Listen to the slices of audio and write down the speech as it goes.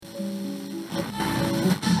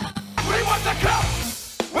We want the cup!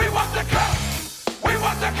 We want the cup! We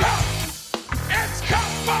want the cup! It's cup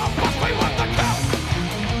bombs! We want the cup!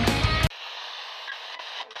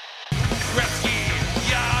 Gretzky,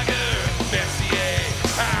 Yager, Messier,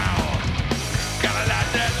 Howe. Gotta light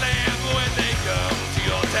that lamp when they come to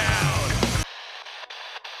your town.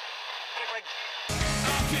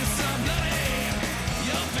 I'll kiss somebody,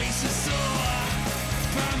 your face is sore.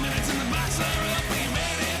 5 minutes in the box are up, we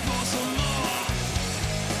ready for some more.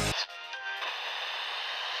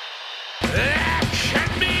 There can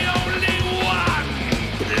be only one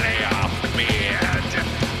playoff bid.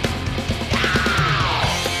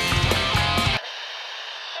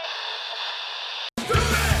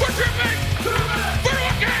 We're tripping! We're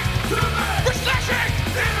looking! We're slashing!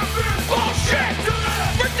 Bullshit!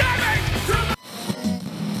 We're diving!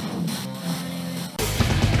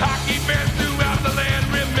 Hockey fans throughout the land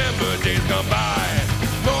remember days gone by.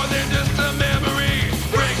 More than just a memory.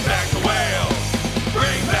 Bring back the whale.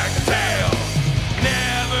 Bring back the tail.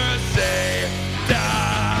 Never say die.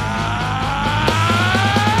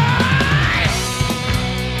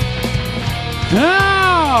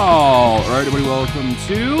 All right, everybody, welcome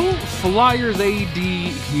to Flyers AD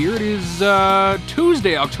here. It is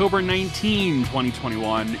Tuesday, October 19,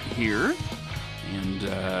 2021 here.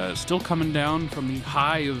 And still coming down from the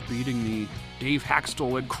high of beating the Dave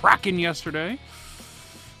Haxtell Kraken yesterday.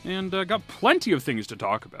 And got plenty of things to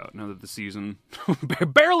talk about now that the season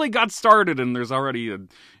barely got started and there's already a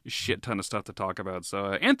shit ton of stuff to talk about.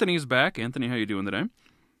 So Anthony's back. Anthony, how you doing today?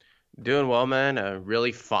 Doing well, man. A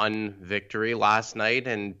really fun victory last night.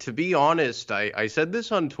 And to be honest, I said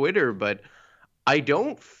this on Twitter, but I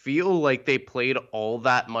don't feel like they played all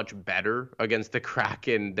that much better against the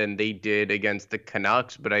Kraken than they did against the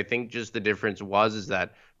Canucks. But I think just the difference is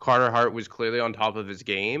that Carter Hart was clearly on top of his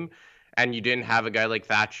game. And you didn't have a guy like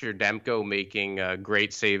Thatcher Demko making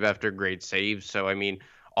great save after great save. So, I mean,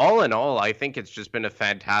 all in all, I think it's just been a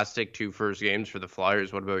fantastic two first games for the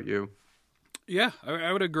Flyers. What about you? Yeah,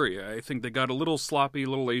 I would agree. I think they got a little sloppy, a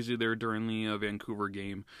little lazy there during the Vancouver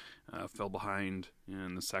game. Fell behind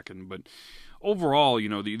in the second. But overall, you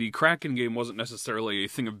know, the Kraken game wasn't necessarily a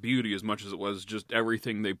thing of beauty as much as it was just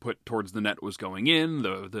everything they put towards the net was going in.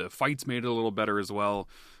 The fights made it a little better as well.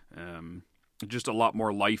 Just a lot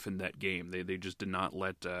more life in that game. They just did not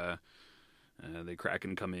let the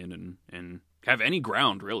Kraken come in and have any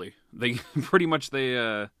ground, really. They pretty much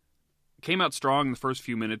came out strong in the first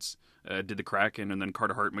few minutes, did the Kraken, and then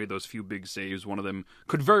Carter Hart made those few big saves. One of them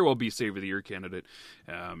could very well be Save of the Year candidate.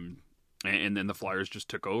 And then the Flyers just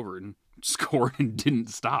took over and scored and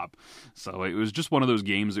didn't stop. So it was just one of those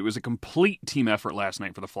games. It was a complete team effort last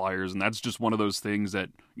night for the Flyers, and that's just one of those things that,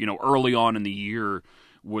 you know, early on in the year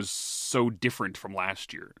was so different from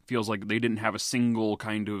last year. It feels like they didn't have a single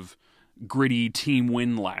kind of gritty team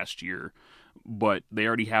win last year, but they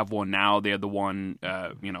already have one now. They had the one,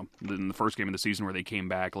 in the first game of the season where they came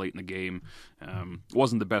back late in the game. It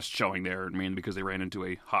wasn't the best showing there, because they ran into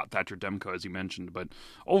a hot Thatcher Demko, as you mentioned. But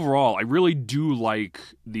overall, I really do like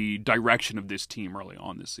the direction of this team early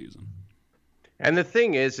on this season. And the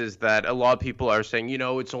thing is that a lot of people are saying, you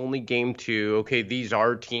know, it's only game two. Okay, these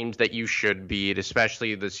are teams that you should beat,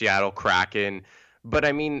 especially the Seattle Kraken. But,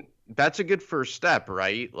 I mean, that's a good first step,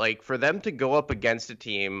 right? Like, for them to go up against a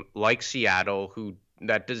team like Seattle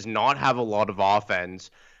that does not have a lot of offense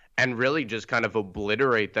and really just kind of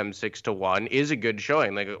obliterate them 6-1 is a good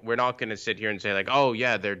showing. Like, we're not going to sit here and say, like, oh,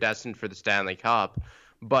 yeah, they're destined for the Stanley Cup.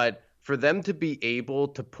 But for them to be able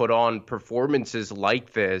to put on performances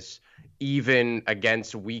like this, even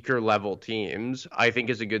against weaker level teams, I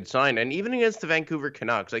think is a good sign. And even against the Vancouver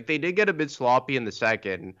Canucks, like, they did get a bit sloppy in the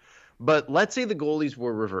second, but let's say the goalies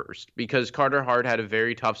were reversed because Carter Hart had a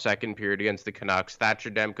very tough second period against the Canucks.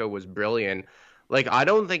 Thatcher Demko was brilliant. Like, I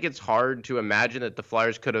don't think it's hard to imagine that the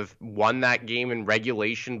Flyers could have won that game in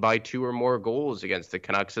regulation by 2 or more goals against the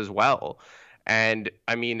Canucks as well. And,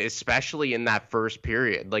 I mean, especially in that first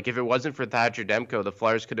period. Like, if it wasn't for Thatcher Demko, the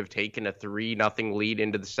Flyers could have taken a 3-0 lead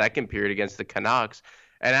into the second period against the Canucks.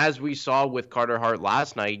 And as we saw with Carter Hart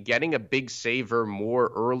last night, getting a big saver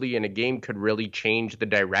more early in a game could really change the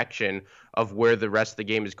direction of where the rest of the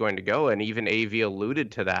game is going to go. And even AV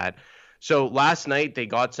alluded to that. So last night, they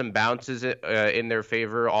got some bounces in their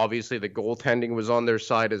favor. Obviously, the goaltending was on their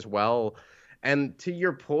side as well. And to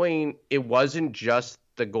your point, it wasn't just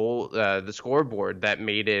the scoreboard that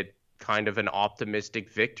made it kind of an optimistic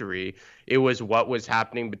victory. It was what was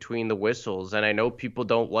happening between the whistles. And I know people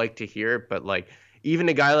don't like to hear it, but like, even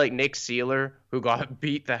a guy like Nick Seeler, who got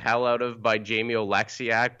beat the hell out of by Jamie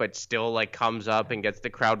Oleksiak, but still like comes up and gets the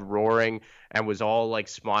crowd roaring and was all like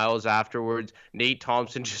smiles afterwards. Nate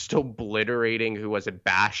Thompson just obliterating, who was a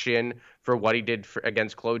Bastion for what he did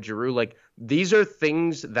against Claude Giroux. Like, these are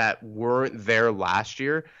things that weren't there last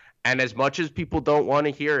year. And as much as people don't want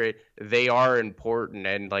to hear it, they are important.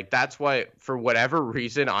 And like, that's why, for whatever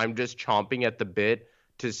reason, I'm just chomping at the bit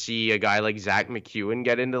to see a guy like Zach McEwen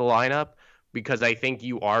get into the lineup, because I think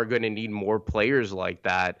you are going to need more players like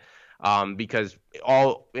that. Because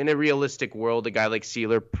in a realistic world, a guy like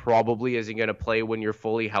Seeler probably isn't going to play when you're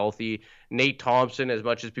fully healthy. Nate Thompson, as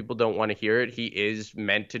much as people don't want to hear it, he is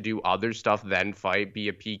meant to do other stuff than fight, be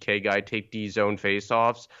a PK guy, take D-zone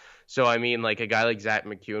faceoffs. So, I mean, like, a guy like Zach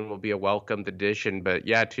McEwen will be a welcomed addition. But,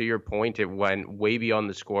 yeah, to your point, it went way beyond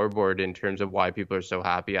the scoreboard in terms of why people are so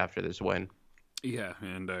happy after this win. Yeah,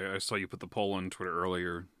 and I saw you put the poll on Twitter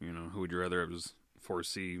earlier. Who would you rather have as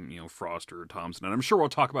foresee, Frost or Thompson? And I'm sure we'll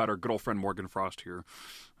talk about our good old friend Morgan Frost here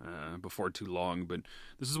before too long. But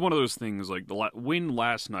this is one of those things, like the win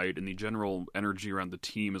last night and the general energy around the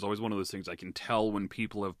team is always one of those things I can tell when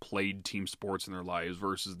people have played team sports in their lives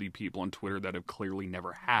versus the people on Twitter that have clearly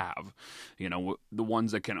never have. The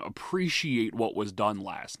ones that can appreciate what was done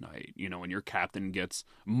last night. When your captain gets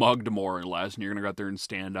mugged more or less and you're going to go out there and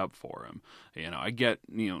stand up for him. I get,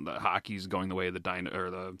 the hockey's going the way of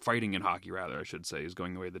the fighting in hockey, rather, I should say, is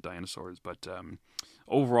going the way of the dinosaurs. But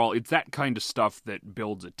overall, it's that kind of stuff that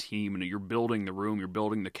builds a team. You're building the room, you're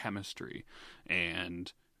building the chemistry,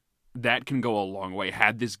 and that can go a long way.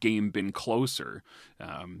 Had this game been closer,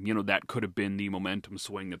 that could have been the momentum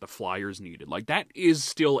swing that the Flyers needed. Like, that is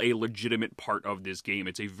still a legitimate part of this game.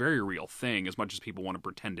 It's a very real thing, as much as people want to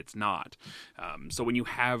pretend it's not. So when you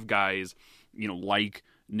have guys, like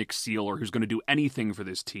Nick Seeler, who's going to do anything for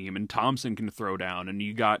this team, and Thompson can throw down, and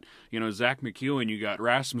you got, Zach McEwen, you got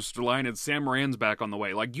Rasmus Sterline, and Sam Morin's back on the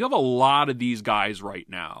way. Like, you have a lot of these guys right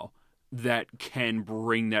now that can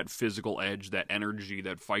bring that physical edge, that energy,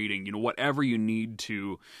 that fighting, whatever you need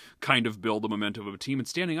to kind of build the momentum of a team and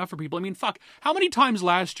standing up for people. I mean, fuck, how many times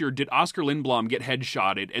last year did Oscar Lindblom get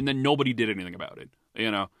headshotted and then nobody did anything about it?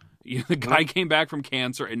 The guy came back from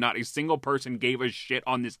cancer and not a single person gave a shit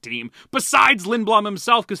on this team besides Lindblom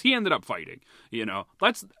himself, because he ended up fighting.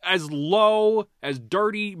 That's as low, as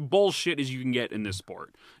dirty bullshit as you can get in this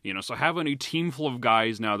sport. So having a team full of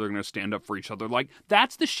guys now that are going to stand up for each other, like,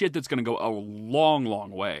 that's the shit that's going to go a long,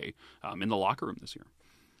 long way in the locker room this year.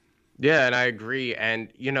 Yeah, and I agree.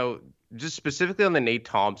 And, just specifically on the Nate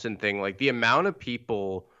Thompson thing, like, the amount of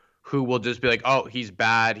people who will just be like, oh, he's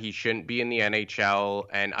bad, he shouldn't be in the NHL.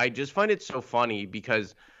 And I just find it so funny,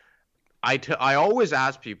 because I always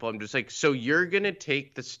ask people, I'm just like, so you're going to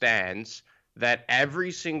take the stance that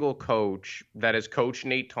every single coach that has coached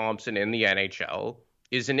Nate Thompson in the NHL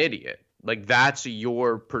is an idiot? Like, that's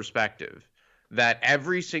your perspective, that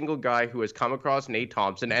every single guy who has come across Nate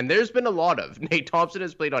Thompson, and there's been a lot of, Nate Thompson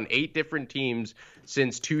has played on 8 different teams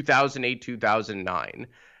since 2008, 2009.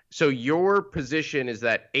 So your position is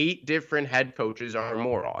that 8 different head coaches are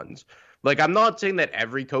morons. Like, I'm not saying that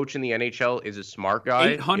every coach in the NHL is a smart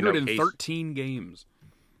guy. 813 games.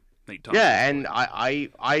 Yeah, and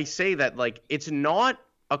I say that, like, it's not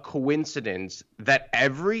a coincidence that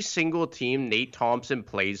every single team Nate Thompson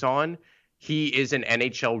plays on, he is an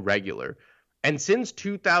NHL regular. And since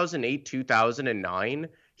 2008, 2009,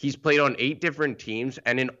 he's played on 8 different teams,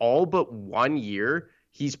 and in all but 1 year,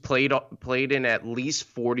 he's played in at least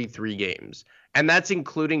 43 games. And that's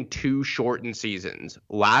including 2 shortened seasons,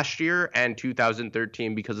 last year and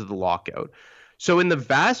 2013 because of the lockout. So in the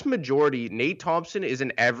vast majority, Nate Thompson is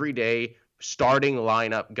an everyday starting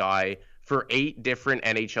lineup guy for 8 different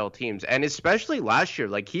NHL teams. And especially last year,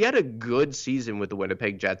 like, he had a good season with the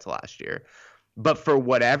Winnipeg Jets last year. But for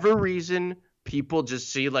whatever reason, people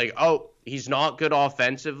just see, like, oh, he's not good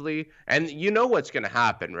offensively. And you know what's going to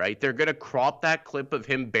happen, right? They're going to crop that clip of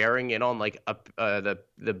him bearing in on, like,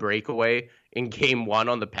 the breakaway in game 1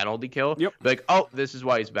 on the penalty kill. Yep. Like, oh, this is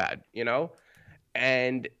why he's bad,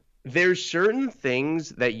 And there's certain things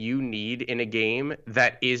that you need in a game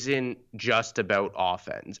that isn't just about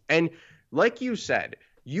offense. And like you said,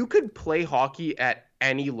 you could play hockey at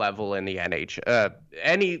any level in the NHL.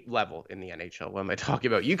 Any level in the NHL. What am I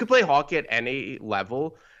talking about? You could play hockey at any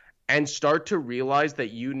level and start to realize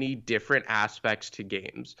that you need different aspects to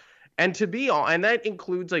games. And and that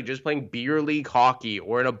includes, like, just playing beer league hockey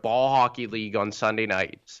or in a ball hockey league on Sunday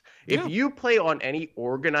nights. Yeah. If you play on any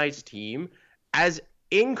organized team, as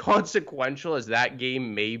inconsequential as that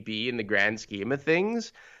game may be in the grand scheme of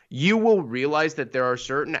things, you will realize that there are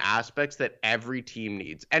certain aspects that every team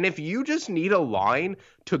needs. And if you just need a line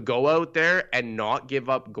to go out there and not give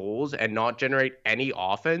up goals and not generate any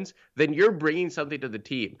offense, then you're bringing something to the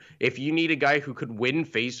team. If you need a guy who could win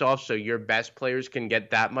faceoffs so your best players can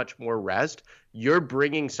get that much more rest, you're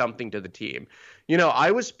bringing something to the team. You know,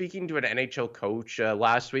 I was speaking to an NHL coach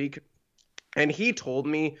last week, and he told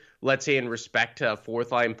me, let's say in respect to a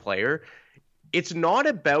fourth line player, it's not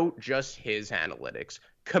about just his analytics.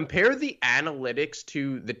 Compare the analytics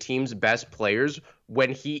to the team's best players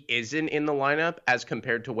when he isn't in the lineup as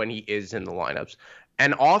compared to when he is in the lineups.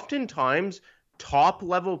 And oftentimes, top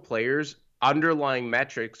level players' underlying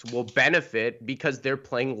metrics will benefit because they're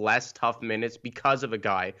playing less tough minutes because of a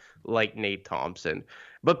guy like Nate Thompson.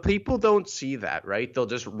 But people don't see that, right? They'll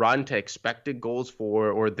just run to expected goals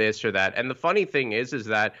for or this or that. And the funny thing is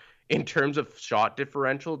that in terms of shot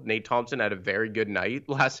differential, Nate Thompson had a very good night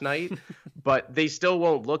last night, but they still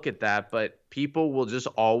won't look at that. But people will just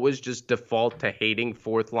always just default to hating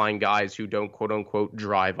fourth line guys who don't quote unquote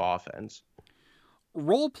drive offense.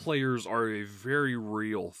 Role players are a very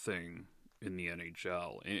real thing in the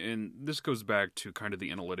NHL, and this goes back to kind of the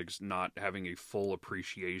analytics not having a full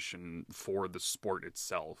appreciation for the sport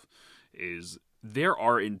itself. Is there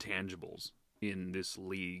are intangibles in this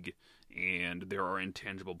league, and there are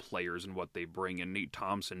intangible players in what they bring, and Nate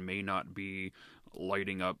Thompson may not be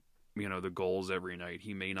lighting up the goals every night.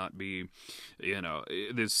 He may not be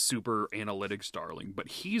this super analytics darling, but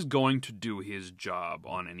he's going to do his job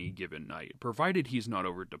on any given night, provided he's not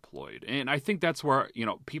over deployed. And I think that's where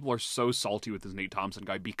people are so salty with this Nate Thompson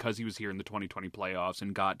guy, because he was here in the 2020 playoffs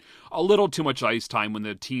and got a little too much ice time when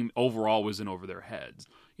the team overall was in over their heads.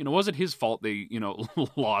 Was it his fault they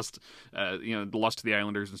lost lost to the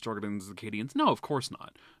Islanders and struggled against the Canadiens? No, of course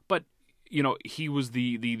not. But he was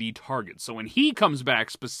the target. So when he comes back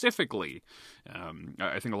specifically,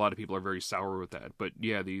 I think a lot of people are very sour with that. But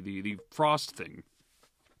yeah, the Frost thing,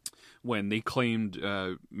 when they claimed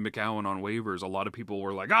McGowan on waivers, a lot of people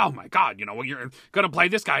were like, oh my God, you're going to play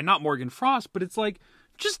this guy, not Morgan Frost. But it's like,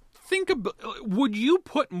 just think about, would you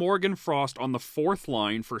put Morgan Frost on the fourth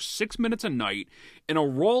line for 6 minutes a night in a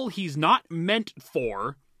role he's not meant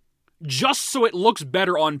for, just so it looks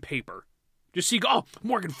better on paper? Just so you go, oh,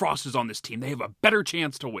 Morgan Frost is on this team, they have a better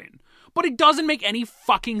chance to win. But it doesn't make any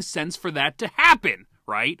fucking sense for that to happen,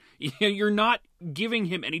 right? You're not giving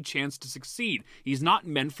him any chance to succeed. He's not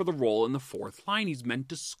meant for the role in the fourth line. He's meant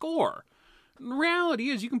to score. The reality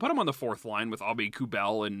is, you can put him on the fourth line with Abe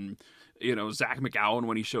Kubel and Zach McGowan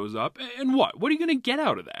when he shows up. And what? What are you going to get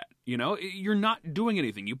out of that? You're not doing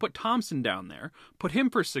anything. You put Thompson down there, put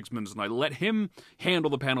him for 6 minutes a night, let him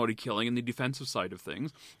handle the penalty killing and the defensive side of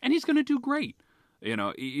things, and he's going to do great.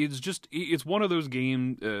 It's one of those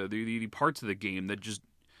games, the parts of the game that just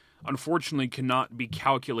unfortunately cannot be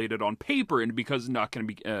calculated on paper, and because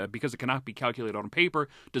it cannot be calculated on paper,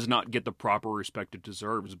 does not get the proper respect it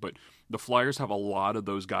deserves. But the Flyers have a lot of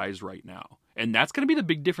those guys right now, and that's going to be the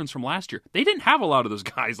big difference from last year. They didn't have a lot of those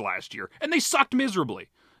guys last year, and they sucked miserably.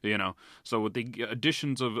 So with the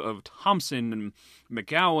additions of Thompson and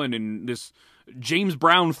McGowan and this James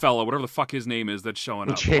Brown fellow, whatever the fuck his name is, that's showing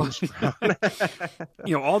up. James Brown.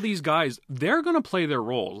 All these guys, they're going to play their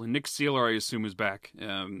roles. And Nick Seeler, I assume, is back,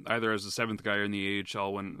 either as the seventh guy or in the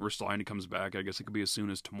AHL when Ristolainen comes back. I guess it could be as soon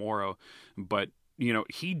as tomorrow. But,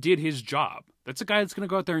 he did his job. That's a guy that's going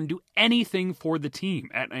to go out there and do anything for the team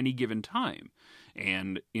at any given time.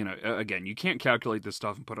 And, again, you can't calculate this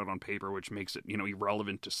stuff and put it on paper, which makes it,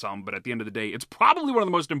 irrelevant to some. But at the end of the day, it's probably one of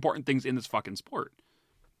the most important things in this fucking sport.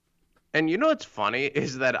 And what's funny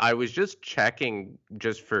is that I was just checking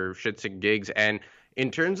just for shits and gigs, and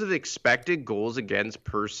in terms of expected goals against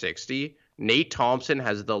per 60, Nate Thompson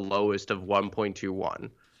has the lowest of 1.21.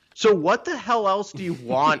 So what the hell else do you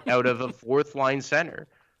want out of a fourth line center?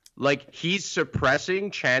 Like, he's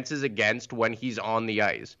suppressing chances against when he's on the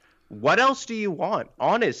ice. What else do you want,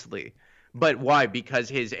 honestly? But why? Because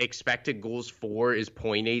his expected goals for is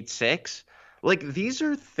 0.86? Like, these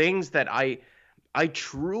are things that I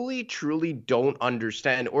truly, truly don't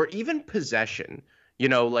understand. Or even possession.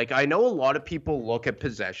 I know a lot of people look at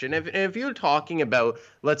possession. If you're talking about,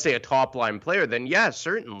 let's say, a top-line player, then yeah,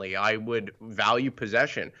 certainly I would value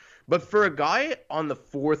possession. But for a guy on the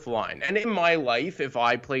fourth line, and in my life, if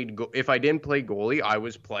I didn't play goalie, I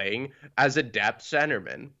was playing as a depth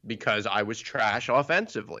centerman because I was trash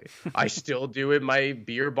offensively. I still do in my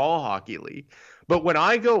beer ball hockey league. But when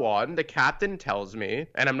I go on, the captain tells me,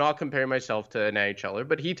 and I'm not comparing myself to an NHLer,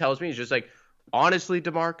 but he tells me, he's just like, honestly,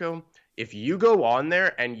 DeMarco, if you go on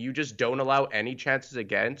there and you just don't allow any chances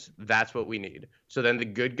against, that's what we need. So then the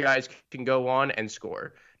good guys can go on and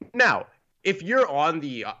score. Now, if you're on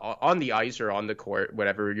the ice or on the court,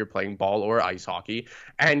 whatever you're playing, ball or ice hockey,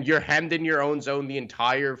 and you're hemmed in your own zone the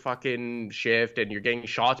entire fucking shift, and you're getting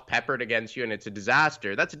shots peppered against you, and it's a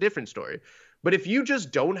disaster, that's a different story. But if you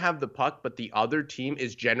just don't have the puck, but the other team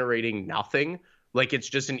is generating nothing, like it's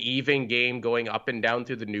just an even game going up and down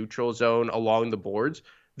through the neutral zone along the boards,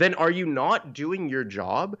 then are you not doing your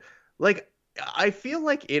job? Like, I feel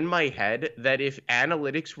like in my head that if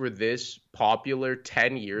analytics were this popular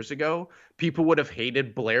 10 years ago, people would have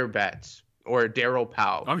hated Blair Betts or Daryl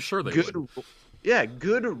Powell. I'm sure they would. Yeah,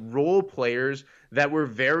 good role players that were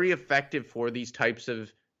very effective for these types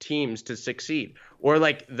of teams to succeed. Or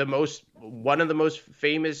like one of the most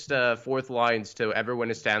famous fourth lines to ever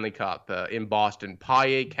win a Stanley Cup in Boston,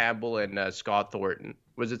 Paille, Campbell, and Scott Thornton.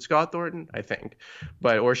 Was it Scott Thornton? I think.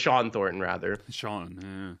 Or Sean Thornton, rather.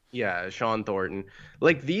 Sean, yeah. Yeah, Sean Thornton.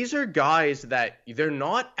 Like, these are guys that they're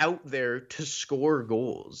not out there to score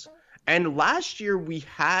goals. And last year we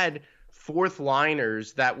had fourth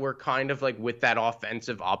liners that were kind of like with that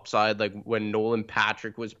offensive upside, like when Nolan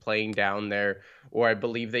Patrick was playing down there, or I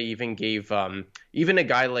believe they even gave even a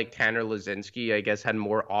guy like Tanner Lazinski, I guess, had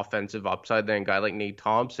more offensive upside than a guy like Nate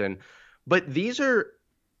Thompson. But these are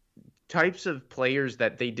types of players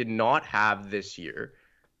that they did not have this year,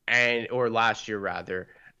 or last year rather.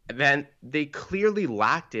 Then they clearly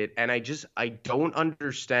lacked it, and I don't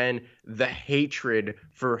understand the hatred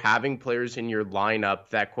for having players in your lineup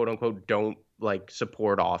that quote unquote don't like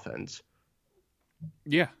support offense.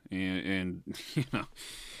 Yeah, and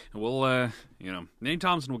we'll Nate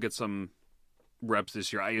Thompson will get some reps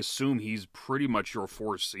this year. I assume he's pretty much your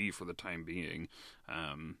 4C for the time being.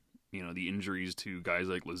 The injuries to guys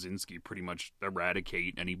like Lazinski pretty much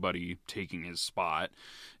eradicate anybody taking his spot.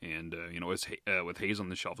 And, with Hayes on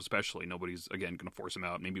the shelf especially, nobody's, again, going to force him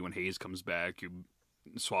out. Maybe when Hayes comes back, you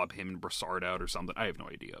swap him and Brassard out or something. I have no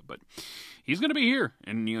idea. But he's going to be here,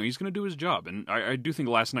 and, he's going to do his job. And I do think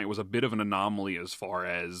last night was a bit of an anomaly as far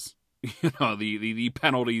as, the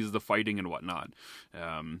penalties, the fighting, and whatnot.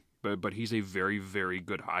 But he's a very, very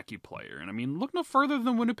good hockey player. And, I mean, look no further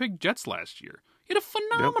than Winnipeg Jets last year. He had a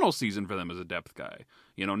phenomenal season for them as a depth guy.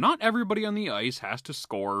 Not everybody on the ice has to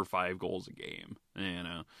score 5 goals a game.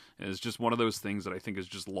 It's just one of those things that I think is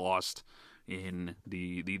just lost in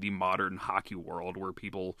the modern hockey world, where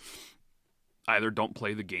people either don't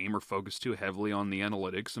play the game or focus too heavily on the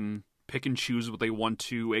analytics and pick and choose what they want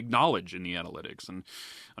to acknowledge in the analytics. And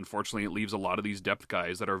unfortunately, it leaves a lot of these depth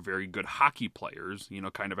guys that are very good hockey players,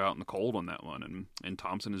 kind of out in the cold on that one. And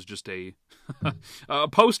Thompson is just a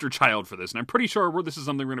poster child for this. And I'm pretty sure this is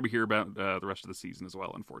something we're going to hear about the rest of the season as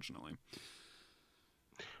well, unfortunately.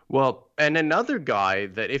 Well, and another guy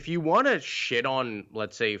that if you want to shit on,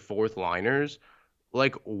 let's say, fourth liners,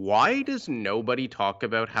 like, why does nobody talk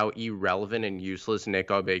about how irrelevant and useless Nick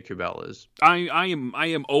Aube-Kubel is? I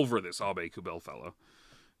am over this Aube-Kubel fellow.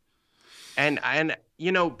 And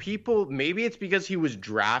people, maybe it's because he was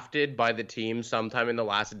drafted by the team sometime in the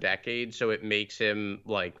last decade, so it makes him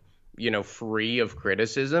free of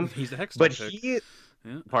criticism. He's the Hex but pick.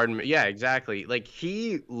 Pardon me. Yeah, exactly. Like,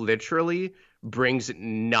 he literally brings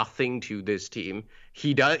nothing to this team.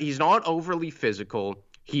 He's not overly physical.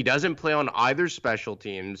 He doesn't play on either special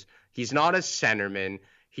teams. He's not a centerman.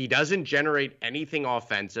 He doesn't generate anything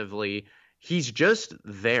offensively. He's just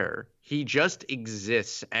there. He just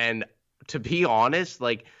exists. And to be honest,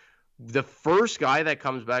 like, the first guy that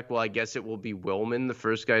comes back, well, I guess it will be Willman, the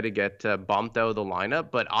first guy to get bumped out of the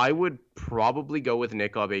lineup. But I would probably go with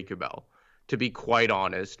Nick Aube-Kubel, to be quite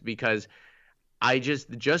honest, because I just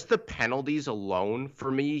the penalties alone, for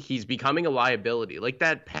me, he's becoming a liability. Like,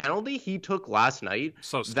 that penalty he took last night,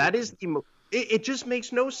 so stupid. That is it just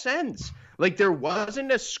makes no sense. Like, there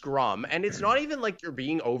wasn't a scrum, and it's not even like you're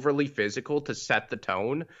being overly physical to set the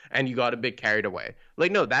tone and you got a bit carried away.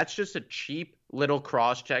 Like, no, that's just a cheap little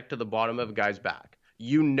cross check to the bottom of a guy's back.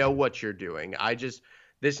 You know what you're doing.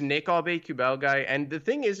 This Nick Aube-Kubel guy, and the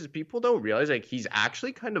thing is people don't realize, like, he's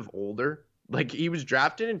actually kind of older. Like, he was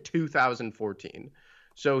drafted in 2014.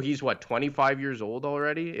 So he's, 25 years old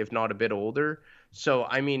already, if not a bit older. So,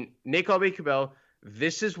 I mean, Nick Aube-Kubel,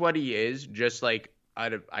 this is what he is, just like,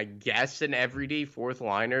 I guess, an everyday fourth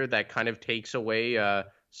liner that kind of takes away puts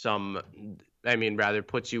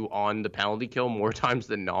you on the penalty kill more times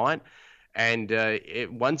than not. And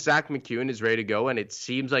once Zach McEwen is ready to go, and it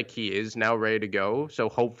seems like he is now ready to go, so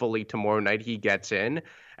hopefully tomorrow night he gets in.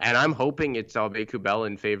 And I'm hoping it's Aube-Kubel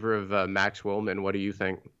in favor of Max Willman. What do you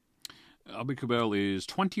think? Aube-Kubel is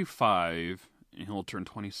 25, and he'll turn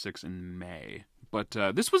 26 in May. But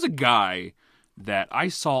this was a guy that I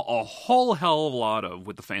saw a whole hell of a lot of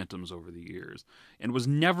with the Phantoms over the years, and was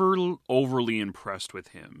never overly impressed with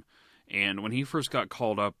him. And when he first got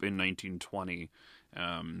called up in 1920,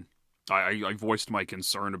 I voiced my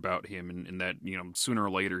concern about him and that, sooner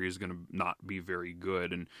or later he's going to not be very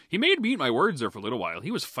good. And he made me eat my words there for a little while.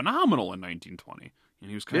 He was phenomenal in 1920. And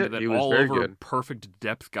he was kind of that all-over perfect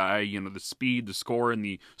depth guy, the speed, the score, and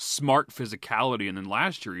the smart physicality. And then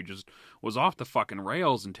last year he just was off the fucking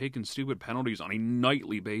rails and taking stupid penalties on a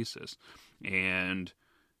nightly basis. And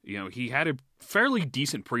he had a fairly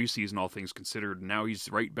decent preseason, all things considered, and now he's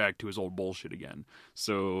right back to his old bullshit again.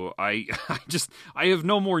 So I have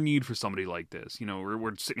no more need for somebody like this.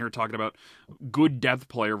 We're sitting here talking about good depth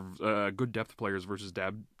players versus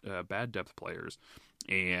bad depth players,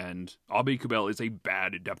 and Aubé-Kubel is a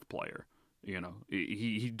bad depth player.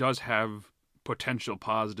 He does have potential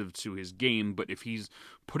positive to his game, but if he's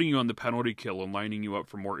putting you on the penalty kill and lining you up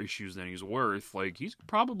for more issues than he's worth, he's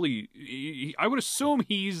probably, I would assume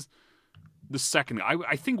he's the second.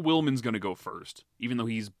 I think Willman's going to go first, even though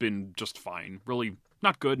he's been just fine. Really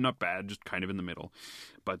not good, not bad, just kind of in the middle.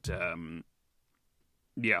 But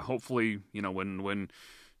yeah, hopefully, when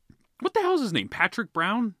what the hell is his name? Patrick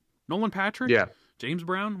Brown? Nolan Patrick? Yeah. James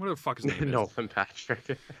Brown? Whatever the fuck his name is. Nolan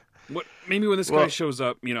Patrick. Maybe when this guy shows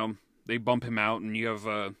up, they bump him out, and you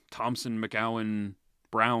have Thompson, McGowan,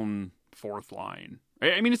 Brown, fourth line.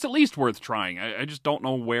 I mean, it's at least worth trying. I just don't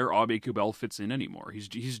know where Aubé-Kubel fits in anymore. He's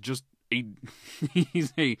just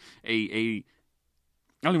he's a I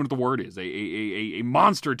don't even know what the word is. A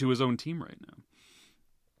monster to his own team right now.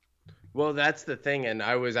 Well, that's the thing, and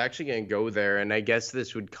I was actually going to go there, and I guess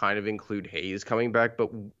this would kind of include Hayes coming back,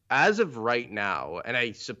 but as of right now, and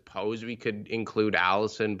I suppose we could include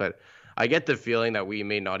Allison, but I get the feeling that we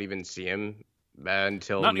may not even see him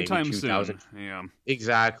until not maybe anytime 2000. Soon. Yeah,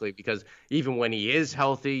 exactly. Because even when he is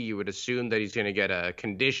healthy, you would assume that he's going to get a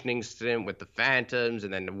conditioning stint with the Phantoms,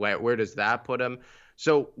 and then where does that put him?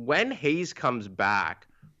 So when Hayes comes back,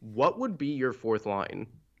 what would be your fourth line?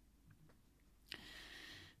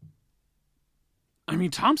 I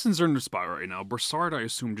mean, Thompson's earned a spot right now. Brassard, I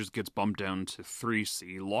assume, just gets bumped down to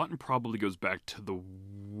 3C. Lawton probably goes back to the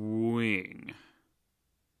wing.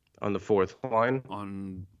 On the fourth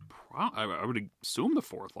line? I would assume the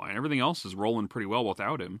fourth line. Everything else is rolling pretty well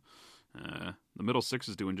without him. The middle six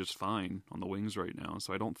is doing just fine on the wings right now,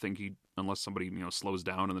 so I don't think unless somebody slows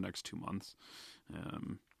down in the next 2 months.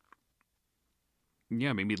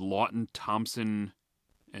 Yeah, maybe Lawton, Thompson,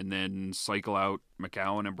 and then cycle out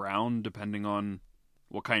McGowan and Brown, depending on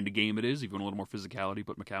what kind of game it is. If you want a little more physicality,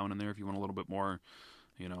 put McGowan in there. If you want a little bit more,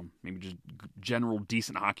 maybe just general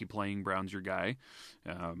decent hockey playing, Brown's your guy.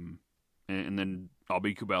 And then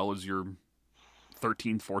Aubé-Kubel is your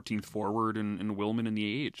 13th, 14th forward, and Willman in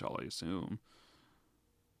the AHL, I assume.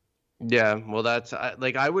 Yeah, well, that's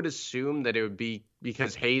I would assume that it would be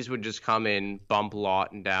because Hayes would just come in, bump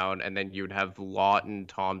Lawton down, and then you'd have Lawton,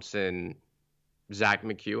 Thompson, Zach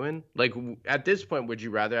McEwen. At this point, would you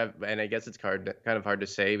rather have, and I guess it's kind of hard to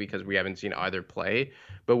say because we haven't seen either play,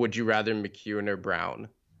 but would you rather McEwen or Brown?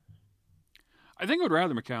 I think I would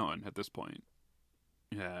rather McEwen at this point.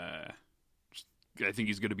 I think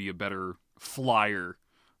he's going to be a better flyer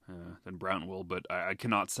than Brown will, but I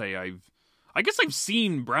cannot say I guess I've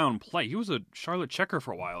seen Brown play. He was a Charlotte checker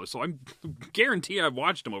for a while, so I'm guarantee I've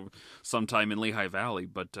watched him over sometime in Lehigh Valley,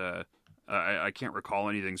 but I can't recall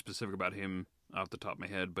anything specific about him off the top of my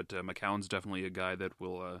head, but McCown's definitely a guy that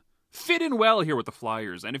will fit in well here with the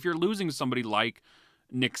Flyers. And if you're losing somebody like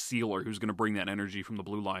Nick Seeler, who's going to bring that energy from the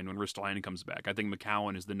blue line when Ristolainen comes back, I think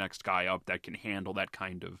McCown is the next guy up that can handle that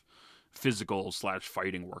kind of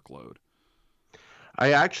physical/fighting workload.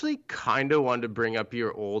 I actually kind of wanted to bring up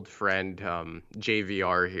your old friend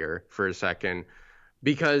JVR here for a second,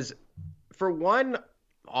 because for one,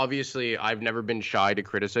 obviously, I've never been shy to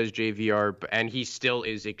criticize JVR, and he still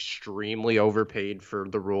is extremely overpaid for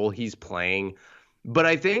the role he's playing. But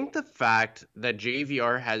I think the fact that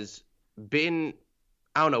JVR has been,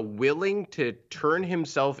 willing to turn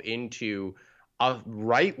himself into a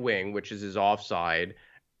right wing, which is his offside,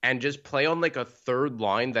 and just play on a third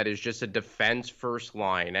line that is just a defense first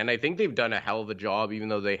line. And I think they've done a hell of a job, even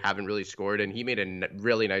though they haven't really scored. And he made a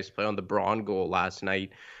really nice play on the Braun goal last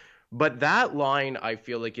night. But that line, I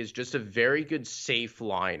feel like, is just a very good, safe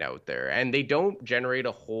line out there. And they don't generate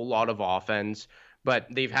a whole lot of offense, but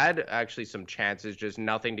they've had actually some chances, just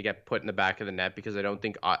nothing to get put in the back of the net because I don't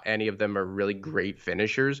think any of them are really great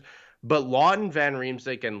finishers. But Lawton, Van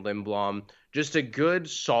Riemsdyk, and Lindblom, just a good,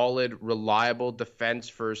 solid, reliable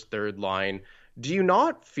defense-first third line. Do you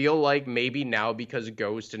not feel like maybe now because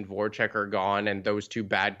Ghost and Voracek are gone and those two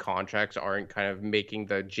bad contracts aren't kind of making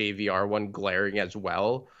the JVR one glaring as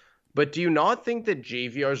well? But do you not think that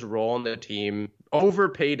JVR's role on the team,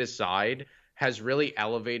 overpaid aside, has really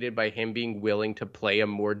elevated by him being willing to play a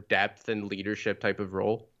more depth and leadership type of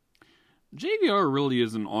role? JVR really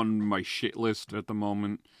isn't on my shit list at the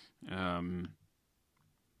moment. I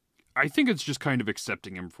think it's just kind of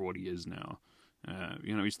accepting him for what he is now.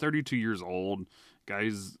 He's 32 years old.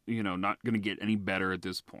 Guy's, not going to get any better at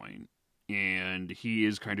this point. And he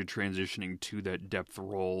is kind of transitioning to that depth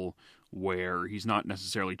role where he's not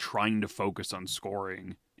necessarily trying to focus on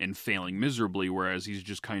scoring and failing miserably, whereas he's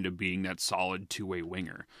just kind of being that solid two-way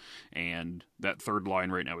winger. And that third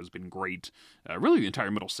line right now has been great. Really, the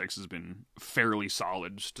entire middle six has been fairly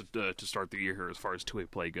solid to start the year here as far as two-way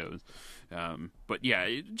play goes. But yeah,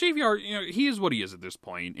 JVR, he is what he is at this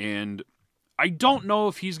point, and I don't know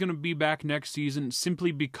if he's going to be back next season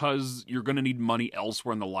simply because you're going to need money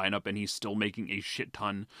elsewhere in the lineup, and he's still making a shit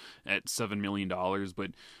ton at $7 million.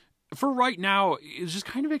 But for right now, it's just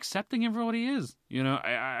kind of accepting him for what he is.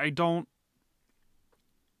 I'm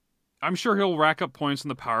sure he'll rack up points in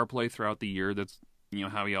the power play throughout the year. That's,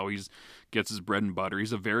 how he always gets his bread and butter.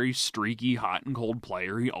 He's a very streaky, hot and cold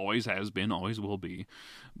player. He always has been, always will be.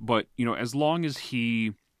 But, as long as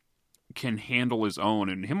he can handle his own,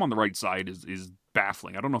 and him on the right side is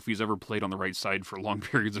baffling. I don't know if he's ever played on the right side for long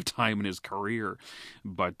periods of time in his career,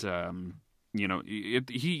 but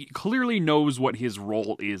he clearly knows what his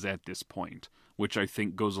role is at this point, which I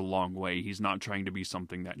think goes a long way. He's not trying to be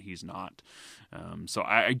something that he's not. So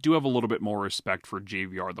I do have a little bit more respect for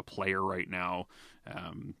JVR, the player, right now.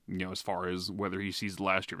 As far as whether he sees the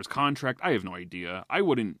last year of his contract, I have no idea. I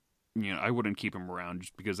wouldn't keep him around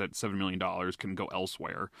just because that $7 million can go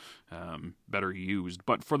elsewhere, better used.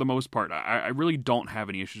 But for the most part, I really don't have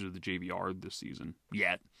any issues with the JVR this season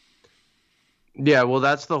yet. Yeah, well,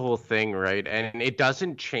 that's the whole thing, right? And it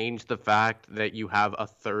doesn't change the fact that you have a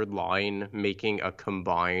third line making a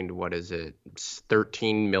combined,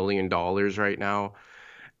 $13 million right now.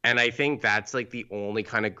 And I think that's like the only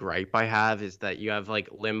kind of gripe I have is that you have like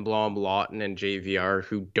Lindblom, Lawton, and JVR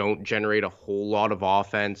who don't generate a whole lot of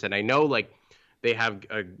offense. And I know like they have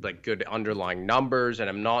good underlying numbers, and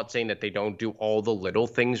I'm not saying that they don't do all the little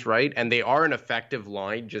things right. And they are an effective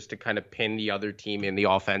line just to kind of pin the other team in the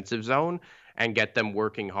offensive zone and get them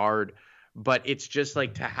working hard. But it's just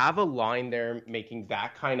like to have a line there making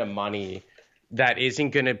that kind of money that isn't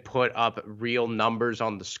going to put up real numbers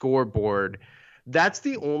on the scoreboard. That's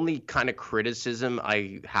the only kind of criticism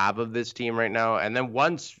I have of this team right now. And then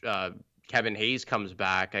once Kevin Hayes comes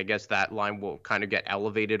back, I guess that line will kind of get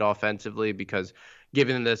elevated offensively because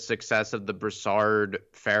given the success of the Brassard,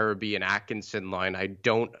 Farabee, and Atkinson line, I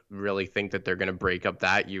don't really think that they're going to break up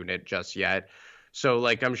that unit just yet. So,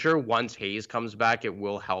 I'm sure once Hayes comes back, it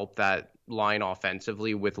will help that line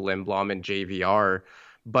offensively with Lindblom and JVR.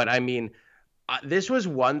 But, I mean, this was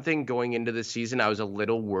one thing going into the season I was a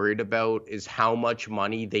little worried about is how much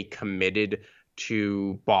money they committed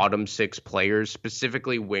to bottom six players,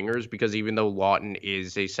 specifically wingers, because even though Lawton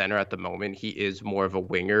is a center at the moment, he is more of a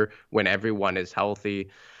winger when everyone is healthy.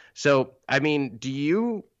 So, I mean, do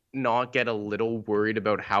you not get a little worried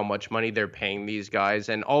about how much money they're paying these guys?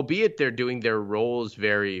 And albeit they're doing their roles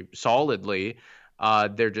very solidly,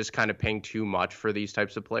 they're just kind of paying too much for these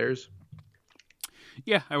types of players?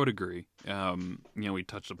 Yeah, I would agree. We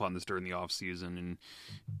touched upon this during the offseason, and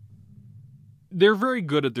they're very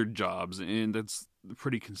good at their jobs, and that's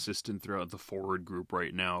pretty consistent throughout the forward group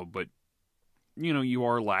right now. But, you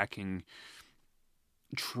are lacking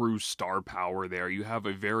true star power there. You have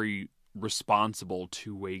a very responsible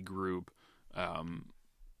two-way group,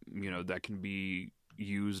 that can be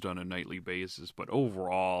used on a nightly basis. But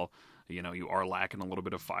overall, you are lacking a little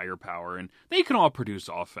bit of firepower, and they can all produce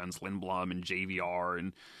offense. Lindblom and JVR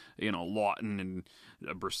and, Lawton and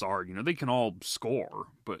Brassard, they can all score,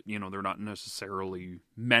 but, they're not necessarily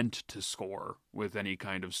meant to score with any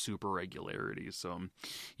kind of super regularity. So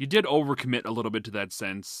you did overcommit a little bit to that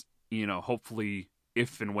sense. Hopefully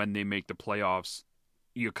if and when they make the playoffs,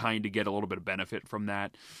 you kind of get a little bit of benefit from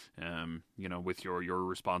that. With your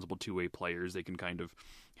responsible two-way players, they can kind of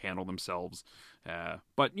handle themselves.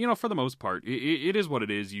 But, for the most part, it is what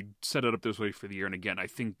it is. You set it up this way for the year. And again, I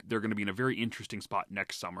think they're going to be in a very interesting spot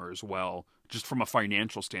next summer as well, just from a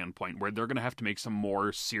financial standpoint, where they're going to have to make some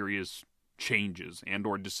more serious changes and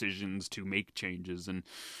or decisions to make changes. And,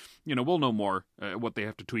 we'll know more what they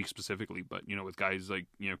have to tweak specifically. But, with guys like,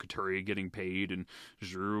 Couturier getting paid and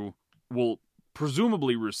Giroux will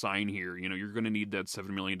presumably resign here. You're going to need that $7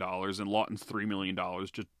 million, and Lawton's $3 million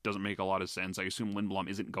just doesn't make a lot of sense. I assume Lindblom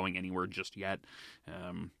isn't going anywhere just yet.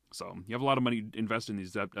 So you have a lot of money invested in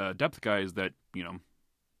these depth guys that,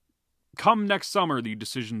 come next summer, the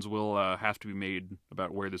decisions will have to be made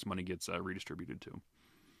about where this money gets redistributed to.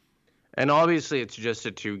 And obviously, it's just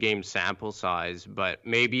a 2-game sample size, but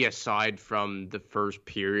maybe aside from the first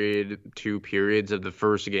period, 2 periods of the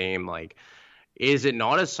first game, like, is it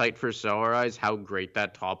not a sight for sore eyes how great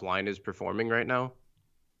that top line is performing right now?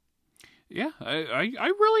 Yeah,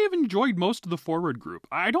 I really have enjoyed most of the forward group.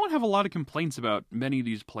 I don't have a lot of complaints about many of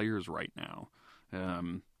these players right now.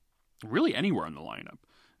 Really anywhere in the lineup.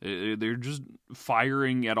 They're just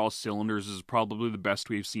firing at all cylinders is probably the best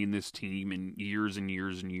we've seen this team in years and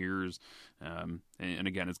years and years. And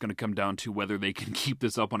again, it's going to come down to whether they can keep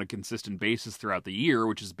this up on a consistent basis throughout the year,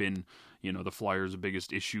 which has been, the Flyers'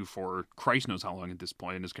 biggest issue for Christ knows how long at this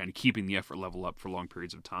point, is kind of keeping the effort level up for long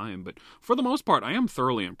periods of time. But for the most part, I am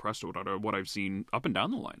thoroughly impressed with what I've seen up and down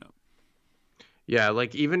the lineup. Yeah,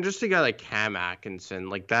 like even just a guy like Cam Atkinson,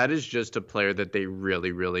 like that is just a player that they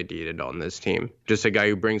really, really needed on this team. Just a guy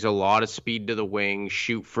who brings a lot of speed to the wing,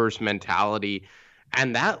 shoot first mentality,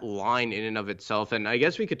 and that line in and of itself. And I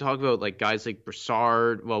guess we could talk about like guys like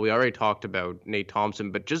Brassard. Well, we already talked about Nate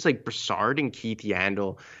Thompson, but just like Brassard and Keith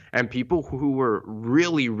Yandle and people who were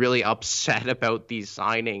really, really upset about these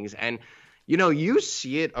signings. And, you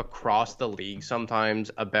see it across the league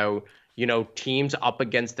sometimes about teams up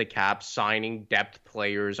against the cap signing depth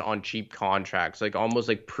players on cheap contracts, like almost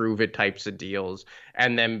like prove it types of deals,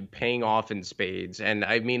 and then paying off in spades. And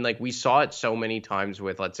I mean, like we saw it so many times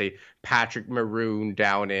with, let's say, Patrick Maroon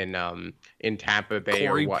down in Tampa Bay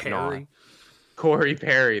or whatnot. Corey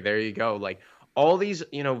Perry, there you go. Like all these,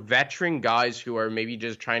 veteran guys who are maybe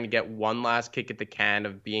just trying to get one last kick at the can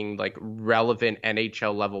of being like relevant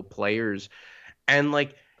NHL level players. And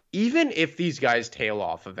like, even if these guys tail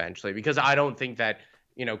off eventually, because I don't think that,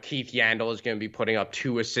 Keith Yandle is going to be putting up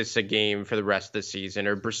 2 assists a game for the rest of the season,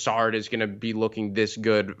 or Brassard is going to be looking this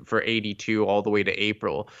good for 82 all the way to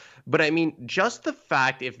April. But I mean, just the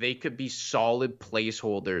fact if they could be solid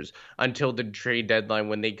placeholders until the trade deadline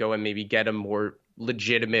when they go and maybe get a more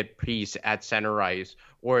legitimate piece at center ice,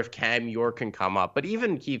 or if Cam York can come up. But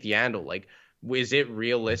even Keith Yandle, like, is it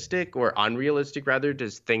realistic or unrealistic rather to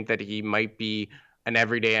think that he might be an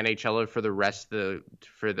everyday NHLer for the rest of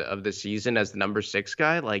the season as the number 6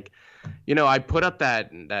 guy? Like, I put up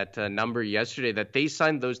that number yesterday that they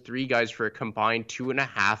signed those 3 guys for a combined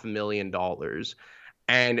 $2.5 million.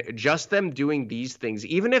 And just them doing these things,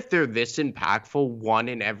 even if they're this impactful, 1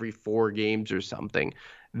 in every 4 games or something,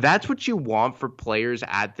 that's what you want for players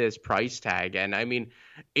at this price tag. And I mean,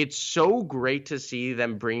 it's so great to see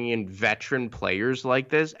them bringing in veteran players like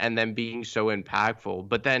this and them being so impactful.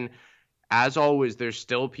 But then, as always, there's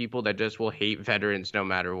still people that just will hate veterans no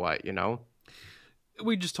matter what,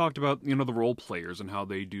 We just talked about, the role players and how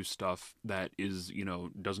they do stuff that is,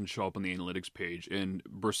 doesn't show up on the analytics page. And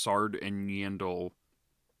Brassard and Yandle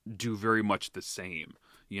do very much the same.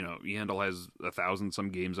 Yandle has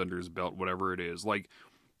 1,000-some games under his belt, whatever it is. Like,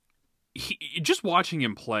 just watching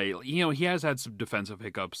him play, he has had some defensive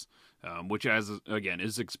hiccups, which, again,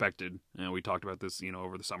 is expected. We talked about this,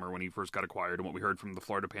 over the summer when he first got acquired, and what we heard from the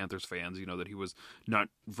Florida Panthers fans, that he was not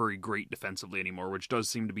very great defensively anymore, which does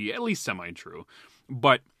seem to be at least semi-true.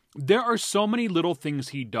 But there are so many little things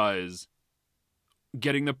he does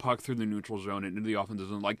getting the puck through the neutral zone and into the offensive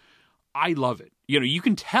zone. Like, I love it. You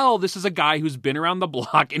can tell this is a guy who's been around the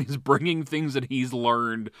block and is bringing things that he's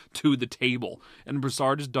learned to the table. And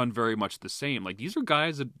Brassard has done very much the same. Like, these are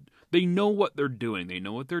guys that they know what they're doing. They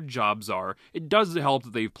know what their jobs are. It does help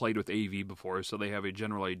that they've played with AV before, so they have a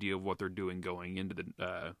general idea of what they're doing going into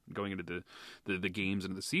the games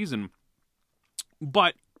and the season.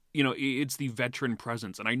 But it's the veteran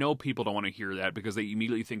presence. And I know people don't want to hear that because they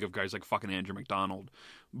immediately think of guys like fucking Andrew McDonald.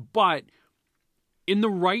 But in the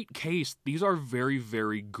right case, these are very,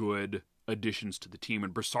 very good additions to the team,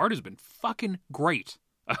 and Brassard has been fucking great.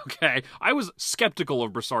 Okay? I was skeptical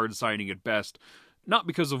of Brassard signing at best, not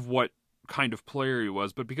because of what kind of player he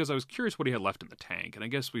was, but because I was curious what he had left in the tank, and I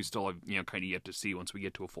guess we still have, kind of yet to see once we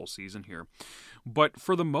get to a full season here. But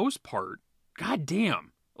for the most part,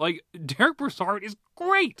 goddamn, like, Derek Brassard is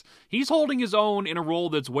great. He's holding his own in a role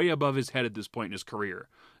that's way above his head at this point in his career.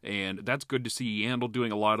 And that's good to see. Yandle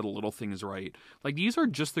doing a lot of the little things right. Like, these are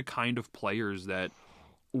just the kind of players that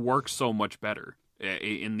work so much better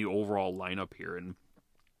in the overall lineup here. And,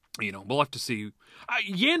 we'll have to see.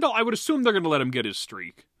 Yandle, I would assume they're going to let him get his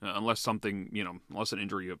streak. Unless something, unless an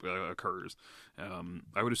injury occurs.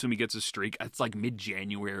 I would assume he gets his streak. It's like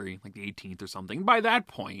mid-January, like the 18th or something. By that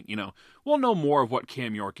point, we'll know more of what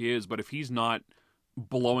Cam York is. But if he's not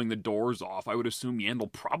blowing the doors off, I would assume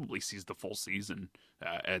Yandle probably sees the full season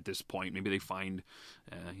at this point. Maybe they find,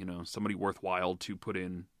 somebody worthwhile to put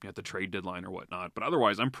in at the trade deadline or whatnot. But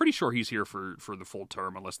otherwise, I'm pretty sure he's here for the full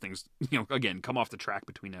term, unless things, again, come off the track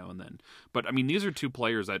between now and then. But I mean, these are two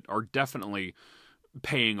players that are definitely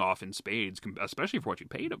paying off in spades, especially for what you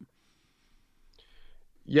paid him.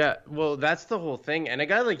 Yeah, well, that's the whole thing. And a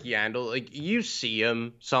guy like Yandle, like, you see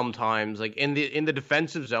him sometimes, like, in the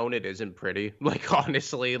defensive zone, it isn't pretty. Like,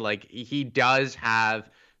 honestly, like, he does have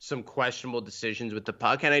some questionable decisions with the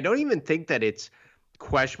puck. And I don't even think that it's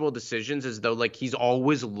questionable decisions as though, like, he's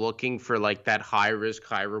always looking for, like, that high-risk,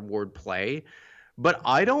 high-reward play. But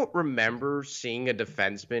I don't remember seeing a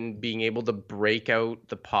defenseman being able to break out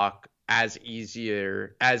the puck as easy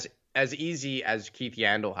as Keith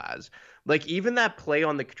Yandle has. Like, even that play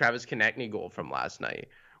on the Travis Konechny goal from last night,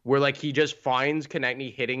 where, like, he just finds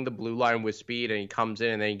Konechny hitting the blue line with speed and he comes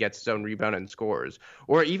in and then he gets his own rebound and scores.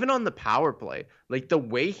 Or even on the power play, like, the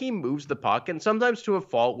way he moves the puck, and sometimes to a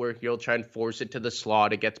fault where he'll try and force it to the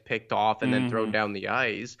slot, it gets picked off and then thrown down the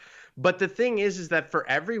ice. But the thing is that for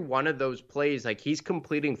every one of those plays, like, he's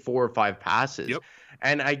completing 4 or 5 passes. Yep.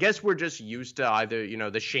 And I guess we're just used to either,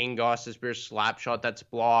 the Shane Gostisbehere slap shot that's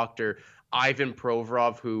blocked, or Ivan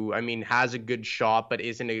Provorov, who, I mean, has a good shot but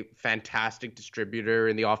isn't a fantastic distributor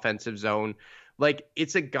in the offensive zone. Like,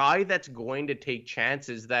 it's a guy that's going to take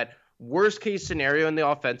chances that, worst case scenario in the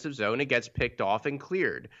offensive zone, it gets picked off and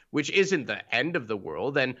cleared, which isn't the end of the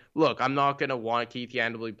world. And look, I'm not going to want Keith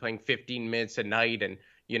Yandle to be playing 15 minutes a night and,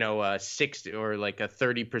 60 or like a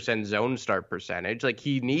 30% zone start percentage. Like,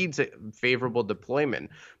 he needs a favorable deployment.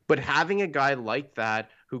 But having a guy like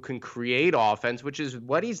that who can create offense, which is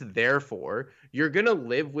what he's there for, you're going to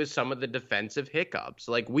live with some of the defensive hiccups.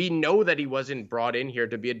 Like, we know that he wasn't brought in here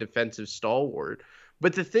to be a defensive stalwart.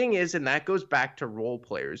 But the thing is, and that goes back to role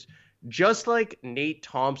players, just like Nate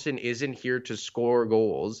Thompson isn't here to score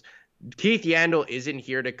goals, Keith Yandle isn't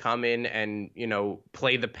here to come in and,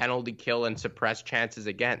 play the penalty kill and suppress chances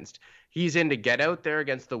against. He's in to get out there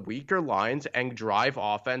against the weaker lines and drive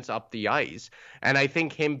offense up the ice. And I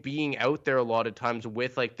think him being out there a lot of times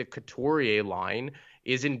with, like, the Couturier line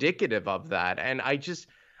is indicative of that. And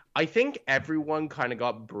I think everyone kind of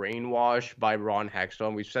got brainwashed by Ron Hextall.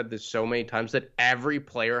 And we've said this so many times that every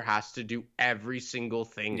player has to do every single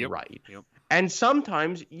thing right. Yep. And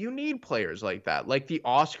sometimes you need players like that, like the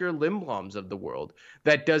Oscar Lindbloms of the world,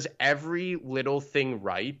 that does every little thing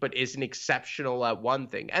right, but isn't exceptional at one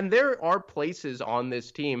thing. And there are places on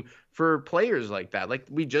this team for players like that. Like,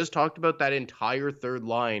 we just talked about that entire third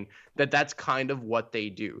line, that's kind of what they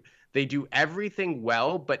do. They do everything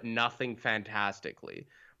well, but nothing fantastically.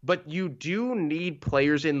 But you do need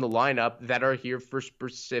players in the lineup that are here for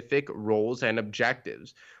specific roles and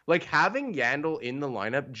objectives. Like, having Yandle in the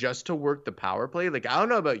lineup just to work the power play, like, I don't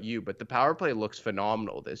know about you, but the power play looks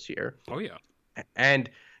phenomenal this year. Oh, yeah. And,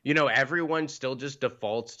 everyone still just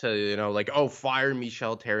defaults to, oh, fire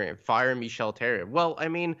Michel Therrien. Well, I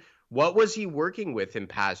mean, what was he working with in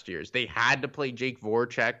past years? They had to play Jake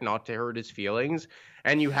Voracek not to hurt his feelings.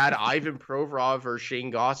 And you had Ivan Provorov or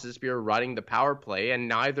Shane Gostisbehere running the power play, and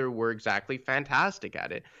neither were exactly fantastic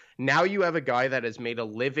at it. Now you have a guy that has made a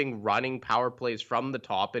living running power plays from the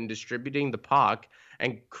top and distributing the puck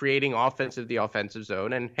and creating offense of the offensive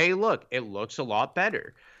zone. And hey, look, it looks a lot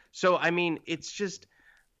better. So, I mean, it's just,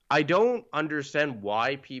 I don't understand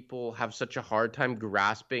why people have such a hard time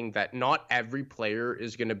grasping that not every player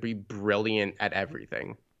is going to be brilliant at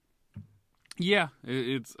everything. Yeah,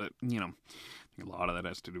 it's, a lot of that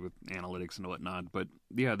has to do with analytics and whatnot. But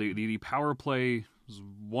yeah, the power play was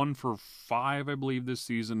 1 for 5, I believe, this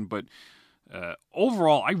season. But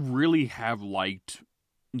overall, I really have liked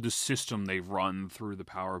the system they've run through the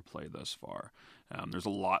power play thus far. There's a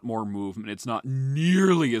lot more movement. It's not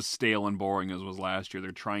nearly as stale and boring as was last year.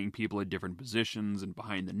 They're trying people at different positions and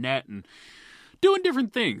behind the net and doing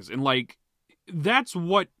different things. And, like, that's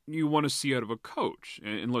what you want to see out of a coach.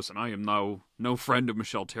 And listen, I am no friend of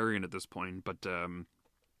Michel Therrien at this point, but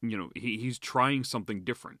he's trying something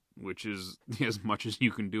different, which is as much as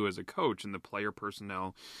you can do as a coach. And the player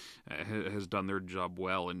personnel has done their job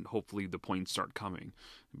well, and hopefully the points start coming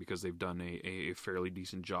because they've done a fairly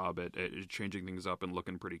decent job at changing things up and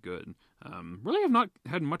looking pretty good. Really have not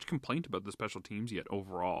had much complaint about the special teams yet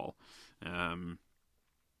overall.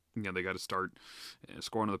 They got to start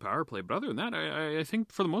scoring on the power play. But other than that, I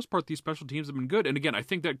think for the most part, these special teams have been good. And again, I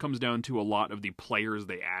think that comes down to a lot of the players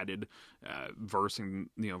they added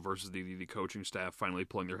versus the coaching staff finally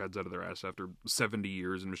pulling their heads out of their ass after 70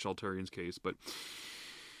 years in Michel Therrien's case. But,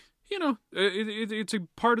 it's a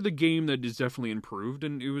part of the game that is definitely improved.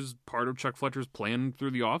 And it was part of Chuck Fletcher's plan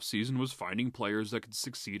through the offseason was finding players that could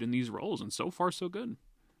succeed in these roles. And so far, so good.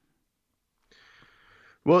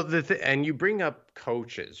 Well, and you bring up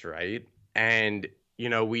coaches, right? And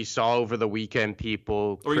we saw over the weekend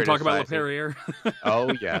people Or you can talk about criticizing. LaPerriere.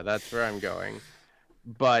 Oh yeah, that's where I'm going.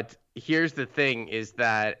 But here's the thing: is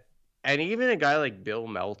that, and even a guy like Bill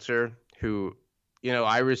Meltzer, who,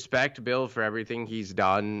 I respect Bill for everything he's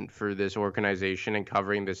done for this organization and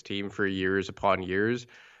covering this team for years upon years,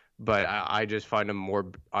 but I just find him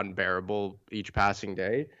more unbearable each passing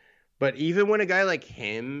day. But even when a guy like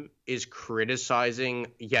him is criticizing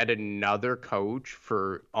yet another coach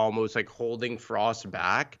for almost like holding Frost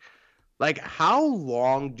back, like how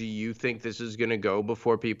long do you think this is going to go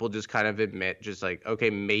before people just kind of admit, just like, okay,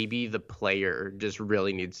 maybe the player just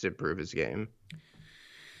really needs to improve his game?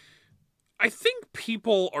 I think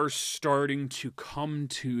people are starting to come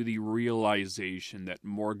to the realization that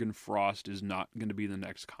Morgan Frost is not going to be the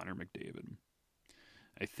next Connor McDavid.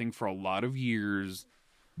 I think for a lot of years,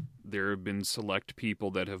 there have been select people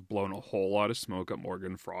that have blown a whole lot of smoke up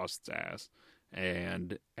Morgan Frost's ass.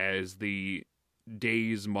 And as the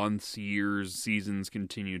days, months, years, seasons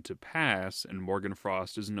continue to pass and Morgan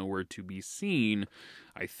Frost is nowhere to be seen,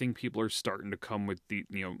 I think people are starting to come with the,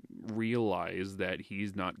 realize that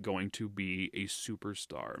he's not going to be a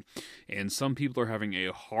superstar. And some people are having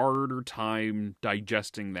a harder time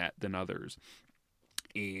digesting that than others.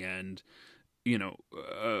 And,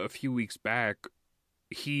 a few weeks back,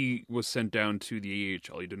 he was sent down to the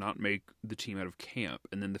AHL. He did not make the team out of camp.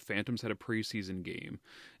 And then the Phantoms had a preseason game,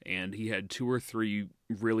 and he had 2 or 3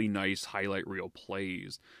 really nice highlight reel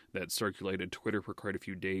plays that circulated Twitter for quite a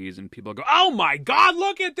few days. And people go, "Oh my God,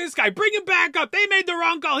 look at this guy. Bring him back up. They made the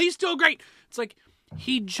wrong call. He's still great." It's like,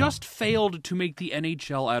 he just failed to make the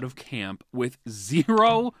NHL out of camp with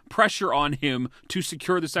zero pressure on him to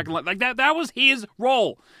secure the second line. Like that was his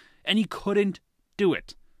role. And he couldn't do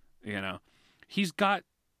it, He's got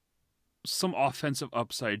some offensive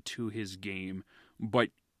upside to his game, but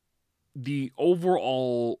the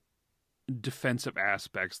overall defensive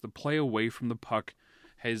aspects, the play away from the puck,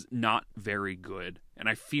 is not very good. And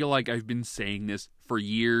I feel like I've been saying this for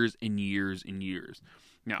years and years and years.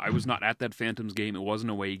 Now, I was not at that Phantoms game. It was an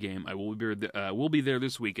away game. I will be there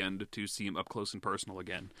this weekend to see him up close and personal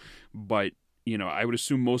again. But I would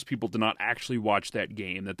assume most people did not actually watch that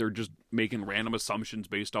game, that they're just making random assumptions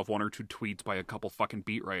based off 1 or 2 tweets by a couple fucking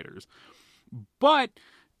beat writers. But,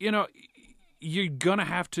 you're gonna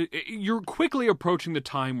have to, you're quickly approaching the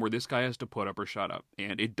time where this guy has to put up or shut up,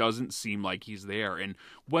 and it doesn't seem like he's there. And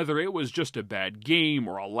whether it was just a bad game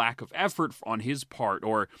or a lack of effort on his part,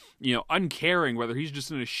 or, uncaring, whether he's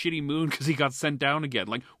just in a shitty mood because he got sent down again,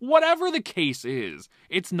 like, whatever the case is,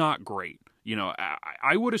 it's not great.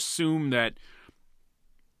 I would assume that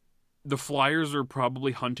the Flyers are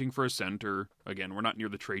probably hunting for a center. Again, we're not near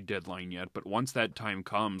the trade deadline yet, but once that time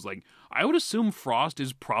comes, I would assume Frost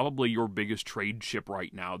is probably your biggest trade chip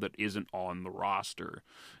right now that isn't on the roster.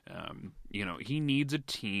 He needs a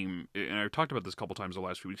team, and I've talked about this a couple times the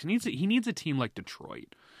last few weeks. He needs a team like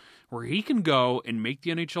Detroit, where he can go and make the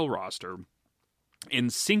NHL roster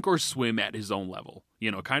and sink or swim at his own level.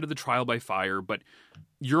 Kind of the trial by fire, but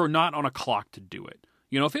you're not on a clock to do it.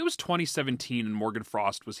 If it was 2017 and Morgan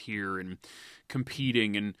Frost was here and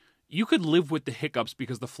competing, and you could live with the hiccups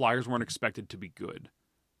because the Flyers weren't expected to be good.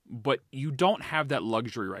 But you don't have that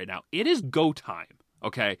luxury right now. It is go time,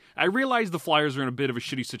 okay? I realize the Flyers are in a bit of a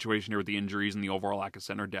shitty situation here with the injuries and the overall lack of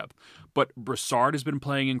center depth. But Brassard has been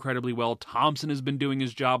playing incredibly well. Thompson has been doing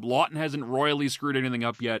his job. Lawton hasn't royally screwed anything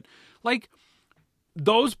up yet.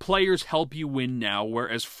 Those players help you win now,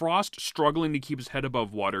 whereas Frost struggling to keep his head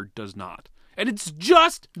above water does not. And it's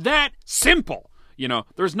just that simple.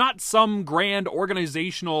 There's not some grand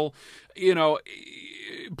organizational,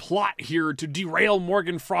 plot here to derail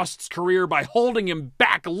Morgan Frost's career by holding him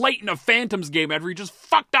back late in a Phantoms game after he just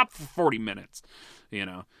fucked up for 40 minutes.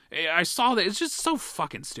 I saw that. It's just so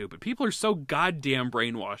fucking stupid. People are so goddamn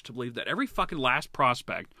brainwashed to believe that every fucking last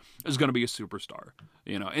prospect is going to be a superstar.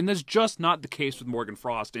 And that's just not the case with Morgan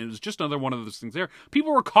Frost. And it was just another one of those things there.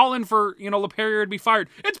 People were calling for, LaPerriere to be fired.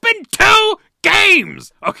 It's been 2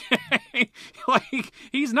 games! Okay?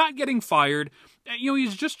 He's not getting fired.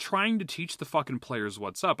 He's just trying to teach the fucking players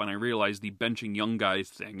what's up. And I realize the benching young guys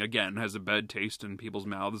thing, again, has a bad taste in people's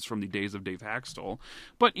mouths from the days of Dave Haxtell.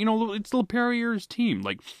 But, it's LaPerriere's team.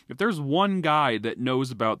 If there's one guy that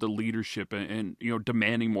knows about the leadership and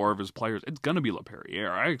demanding more of his players, it's going to be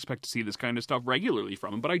LaPerriere. I expect to see this kind of stuff regularly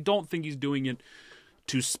from him, but I don't think he's doing it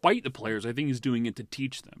to spite the players. I think he's doing it to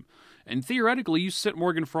teach them. And theoretically, you sit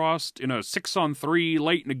Morgan Frost in a 6-on-3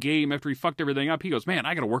 late in a game after he fucked everything up. He goes, "Man,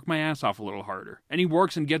 I got to work my ass off a little harder." And he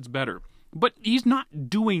works and gets better. But he's not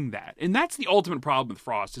doing that. And that's the ultimate problem with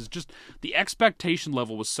Frost, is just the expectation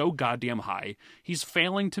level was so goddamn high. He's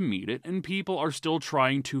failing to meet it, and people are still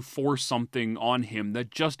trying to force something on him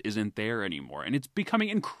that just isn't there anymore. And it's becoming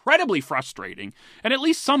incredibly frustrating. And at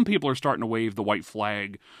least some people are starting to wave the white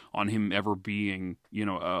flag on him ever being,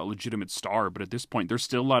 a legitimate star. But at this point, there's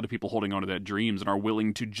still a lot of people holding on to that dreams and are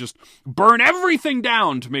willing to just burn everything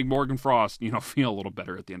down to make Morgan Frost, feel a little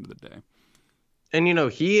better at the end of the day. And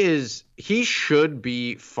he should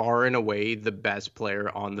be far and away the best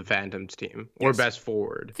player on the Phantoms team, or best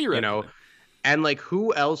forward, And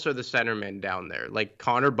who else are the centermen down there? Like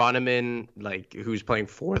Connor Bunnaman, who's playing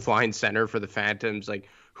fourth line center for the Phantoms.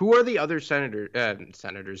 Who are the other centers?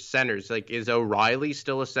 Is O'Reilly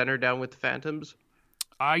still a center down with the Phantoms?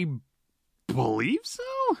 I believe so.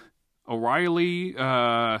 O'Reilly,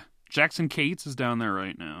 Jackson Cates is down there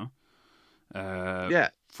right now.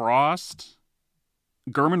 Frost,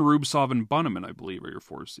 German, Rubtsov, and Bunnaman, I believe, are your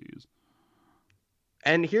 4Cs.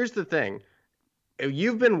 And here's the thing.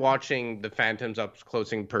 You've been watching the Phantoms up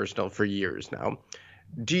close and personal for years now.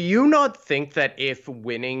 Do you not think that if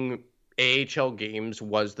winning AHL games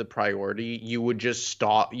was the priority, you wouldn't just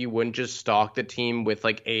stock the team with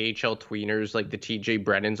AHL tweeners like the TJ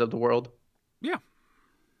Brennans of the world? Yeah.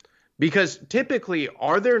 Because typically,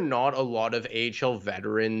 are there not a lot of AHL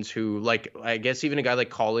veterans who, I guess even a guy like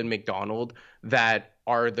Colin McDonald, that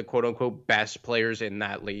are the quote-unquote best players in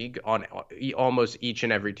that league on almost each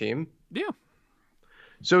and every team? Yeah.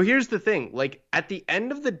 So here's the thing. At the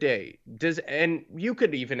end of the day, and you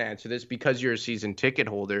could even answer this because you're a season ticket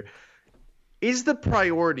holder, is the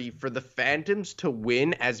priority for the Phantoms to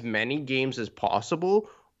win as many games as possible?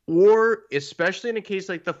 Or, especially in a case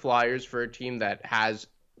like the Flyers, for a team that has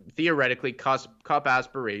theoretically cup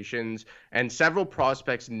aspirations and several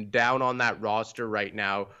prospects down on that roster right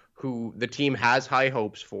now who the team has high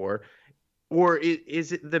hopes for, or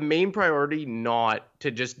is it the main priority not to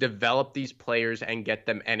just develop these players and get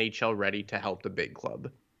them NHL ready to help the big club?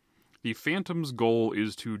 The Phantoms' goal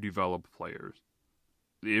is to develop players.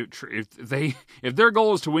 If their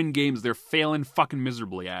goal is to win games, they're failing fucking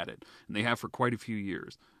miserably at it, and they have for quite a few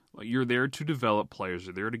years. You're there to develop players.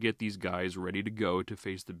 You're there to get these guys ready to go to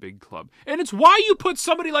face the big club. And it's why you put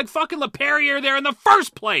somebody like fucking LaPerriere there in the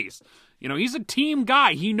first place. He's a team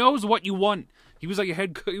guy. He knows what you want. He was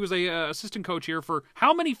a assistant coach here for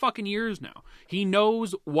how many fucking years now? He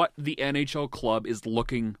knows what the NHL club is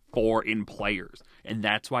looking for in players. And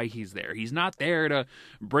that's why he's there. He's not there to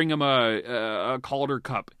bring him a Calder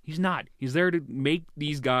Cup. He's not. He's there to make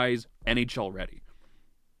these guys NHL ready.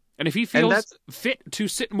 And if he feels fit to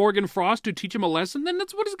sit Morgan Frost to teach him a lesson, then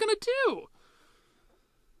that's what he's going to do.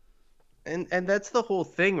 And that's the whole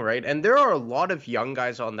thing, right? And there are a lot of young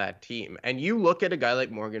guys on that team. And you look at a guy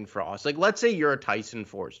like Morgan Frost, let's say you're a Tyson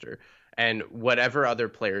Forster and whatever other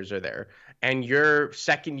players are there, and you're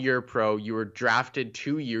second-year pro, you were drafted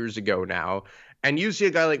 2 years ago now, and you see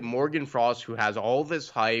a guy like Morgan Frost who has all this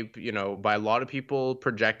hype, by a lot of people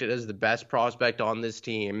projected as the best prospect on this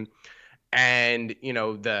team, and,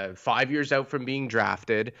 the 5 years out from being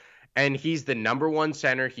drafted, and he's the number one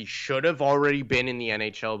center. He should have already been in the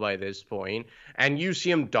NHL by this point. And you see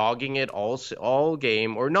him dogging it all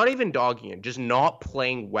game, or not even dogging it, just not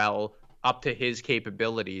playing well up to his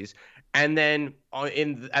capabilities. And then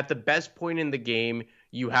at the best point in the game,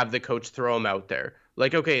 you have the coach throw him out there.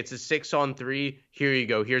 Okay, it's a 6-on-3. Here you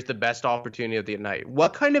go. Here's the best opportunity of the night.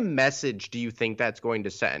 What kind of message do you think that's going to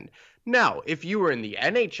send? Now, if you were in the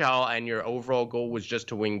NHL and your overall goal was just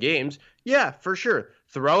to win games, yeah, for sure.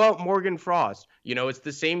 Throw out Morgan Frost. It's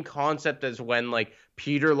the same concept as when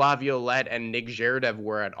Peter Laviolette and Nick Zherdev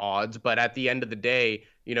were at odds, but at the end of the day,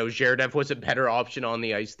 Zherdev was a better option on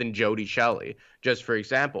the ice than Jody Shelley, just for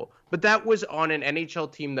example. But that was on an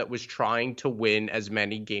NHL team that was trying to win as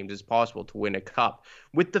many games as possible, to win a cup.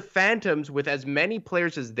 With the Phantoms, with as many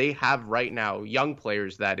players as they have right now, young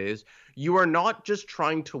players that is, you are not just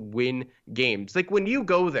trying to win games. When you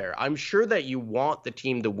go there, I'm sure that you want the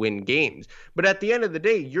team to win games. But at the end of the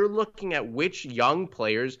day, you're looking at which young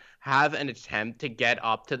players have an attempt to get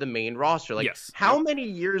up to the main roster. Yes. How many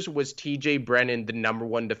years was TJ Brennan the number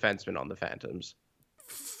one defenseman on the Phantoms?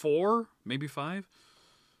 4, maybe 5.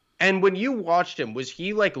 And when you watched him, was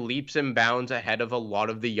he leaps and bounds ahead of a lot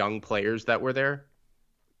of the young players that were there?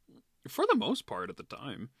 For the most part at the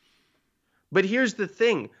time. But here's the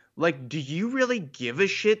thing. Do you really give a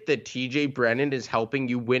shit that TJ Brennan is helping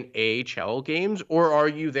you win AHL games? Or are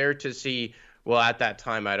you there to see, well, at that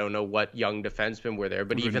time, I don't know what young defensemen were there,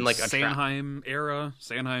 but even a Sanheim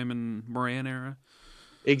and Moran era.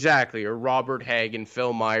 Exactly, or Robert Haig and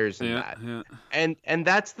Phil Myers and that. Yeah. And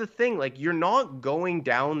that's the thing. You're not going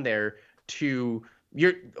down there to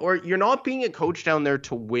you're not being a coach down there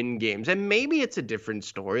to win games. And maybe it's a different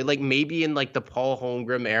story. Like maybe in like the Paul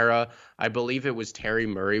Holmgren era, I believe it was Terry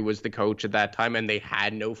Murray was the coach at that time and they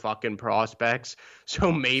had no fucking prospects. So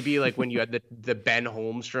maybe like when you had the Ben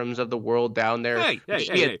Holmstroms of the world down there. Hey.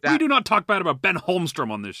 We do not talk bad about Ben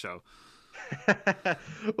Holmstrom on this show.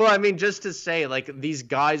 Well, I mean, just to say, like, these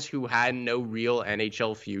guys who had no real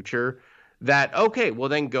NHL future, that, okay, well,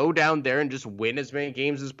 then go down there and just win as many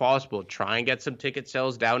games as possible. Try and get some ticket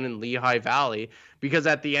sales down in Lehigh Valley, because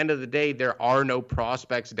at the end of the day, there are no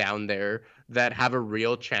prospects down there that have a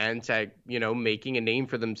real chance at, making a name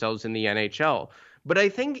for themselves in the NHL. But I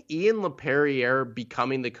think Ian LaPerriere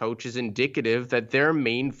becoming the coach is indicative that their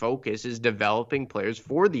main focus is developing players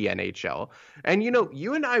for the NHL. And,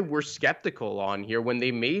 you and I were skeptical on here when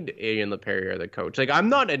they made Ian LaPerriere the coach. Like, I'm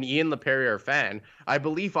not an Ian LaPerriere fan. I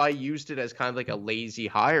believe I used it as kind of like a lazy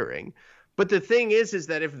hiring. But the thing is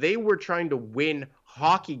that if they were trying to win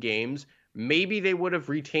hockey games, maybe they would have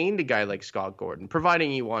retained a guy like Scott Gordon,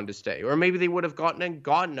 providing he wanted to stay. Or maybe they would have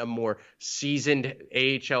gotten a more seasoned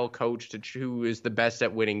AHL coach who is the best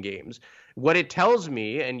at winning games. What it tells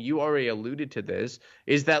me, and you already alluded to this,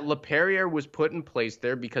 is that LaPerriere was put in place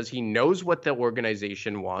there because he knows what the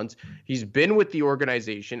organization wants. He's been with the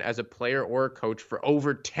organization as a player or a coach for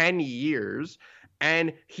over 10 years.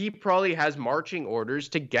 And he probably has marching orders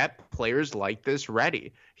to get players like this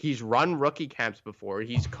ready. He's run rookie camps before.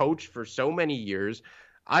 He's coached for so many years.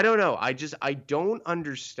 I don't know. I don't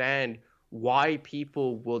understand why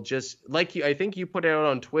people will just, I think you put it out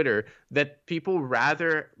on Twitter, that people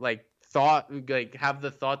rather have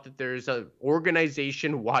the thought that there's an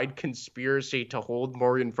organization-wide conspiracy to hold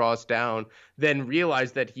Morgan Frost down than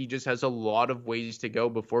realize that he just has a lot of ways to go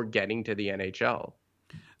before getting to the NHL.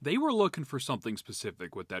 They were looking for something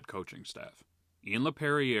specific with that coaching staff. Ian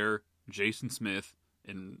LaPerriere, Jason Smith,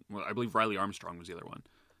 and I believe Riley Armstrong was the other one.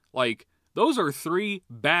 Like, those are three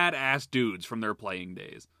badass dudes from their playing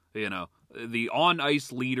days. The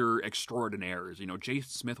on-ice leader extraordinaires. Jason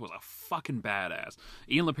Smith was a fucking badass.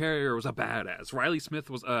 Ian LaPerriere was a badass.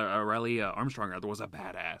 Riley Armstrong was a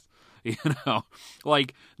badass.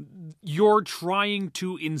 You're trying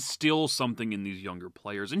to instill something in these younger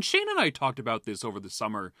players. And Shane and I talked about this over the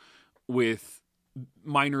summer with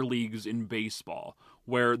minor leagues in baseball,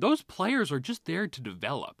 where those players are just there to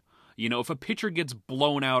develop. If a pitcher gets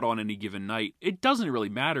blown out on any given night, it doesn't really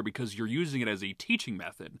matter because you're using it as a teaching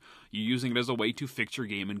method. You're using it as a way to fix your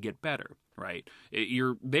game and get better, right?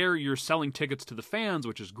 You're selling tickets to the fans,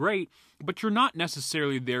 which is great, but you're not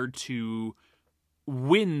necessarily there to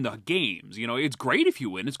win the games. It's great if you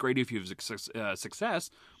win. It's great if you have success,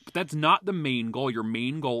 but that's not the main goal. Your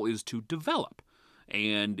main goal is to develop.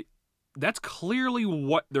 And that's clearly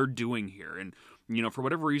what they're doing here. And, for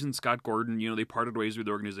whatever reason, Scott Gordon, they parted ways with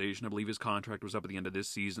the organization. I believe his contract was up at the end of this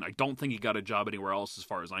season. I don't think he got a job anywhere else as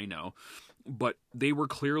far as I know. But they were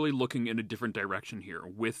clearly looking in a different direction here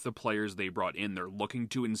with the players they brought in. They're looking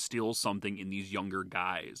to instill something in these younger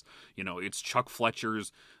guys. It's Chuck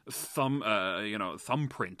Fletcher's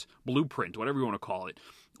thumbprint, blueprint, whatever you want to call it,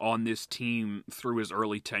 on this team through his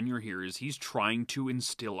early tenure here is he's trying to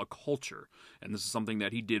instill a culture. And this is something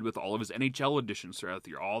that he did with all of his NHL additions throughout the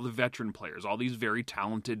year, all the veteran players, all these very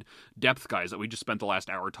talented depth guys that we just spent the last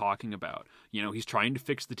hour talking about. He's trying to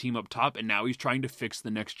fix the team up top, and now he's trying to fix the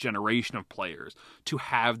next generation of players to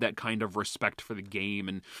have that kind of respect for the game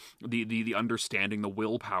and the understanding, the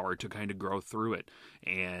willpower to kind of grow through it.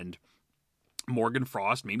 And Morgan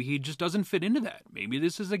Frost, maybe he just doesn't fit into that. Maybe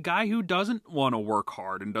this is a guy who doesn't want to work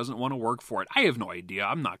hard and doesn't want to work for it. I have no idea.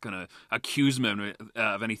 I'm not going to accuse him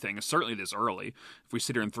of anything, certainly this early. If we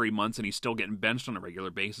sit here in 3 months and he's still getting benched on a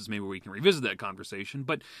regular basis, maybe we can revisit that conversation.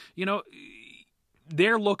 But,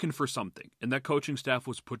 they're looking for something. And that coaching staff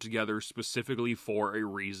was put together specifically for a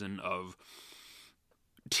reason of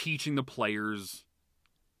teaching the players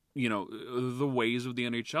the ways of the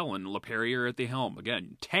NHL, and LaPerriere at the helm.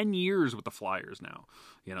 Again, 10 years with the Flyers now.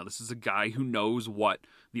 This is a guy who knows what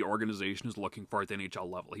the organization is looking for at the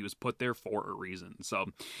NHL level. He was put there for a reason. So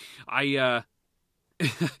I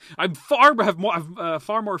have far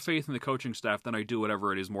more faith in the coaching staff than I do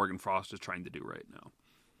whatever it is Morgan Frost is trying to do right now.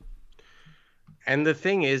 And the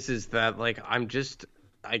thing is that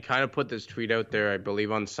I kind of put this tweet out there, I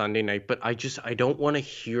believe, on Sunday night, but I don't want to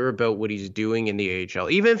hear about what he's doing in the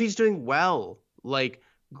AHL. Even if he's doing well,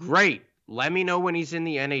 great. Let me know when he's in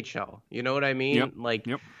the NHL. You know what I mean?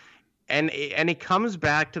 Yep. And it comes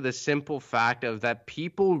back to the simple fact of that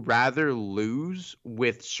people rather lose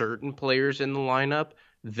with certain players in the lineup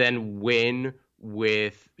than win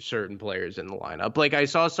with certain players in the lineup. I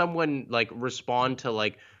saw someone respond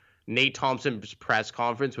to Nate Thompson's press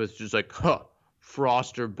conference was just like,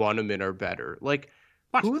 Frost or Bunnaman are better. Like,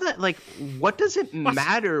 what does it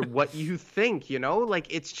matter what you think, Like,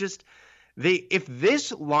 it's just, if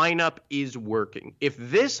this lineup is working, if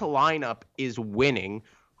this lineup is winning,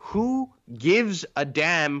 who gives a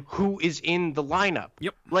damn who is in the lineup?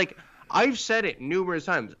 Yep. Like, I've said it numerous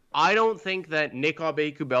times. I don't think that Nick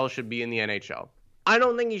Aubé-Kubel should be in the NHL. I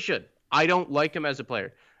don't think he should. I don't like him as a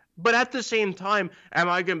player. But at the same time, am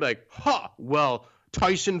I going to be like,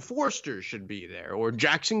 Tyson Forster should be there, or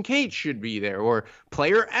Jackson Cates should be there, or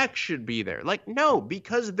player X should be there? Like, no,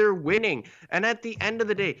 because they're winning. And at the end of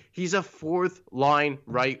the day, he's a fourth line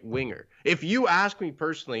right winger. If you ask me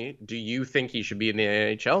personally, do you think he should be in the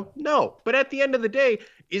NHL? No. But at the end of the day,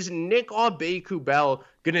 is Nick Aubé-Kubel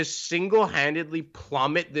going to single-handedly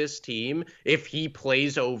plummet this team if he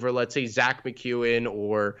plays over, let's say, Zach McEwen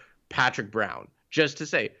or Patrick Brown? Just to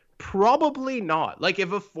say, probably not. Like,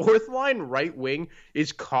 if a fourth line right wing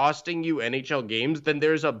is costing you NHL games, then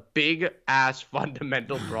there's a big ass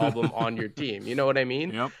fundamental problem on your team. You know what I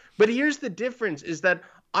mean? Yep. But here's the difference is that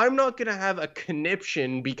I'm not going to have a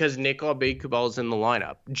conniption because Nick Aubé-Kubel is in the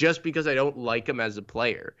lineup just because I don't like him as a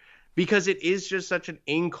player, because it is just such an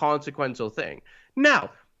inconsequential thing.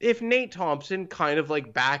 Now, if Nate Thompson kind of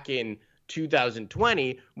like back in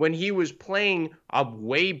 2020 when he was playing a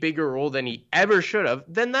way bigger role than he ever should have,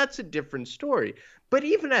 then that's a different story. But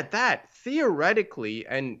even at that, theoretically,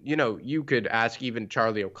 and you could ask even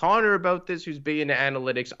Charlie O'Connor about this, who's big into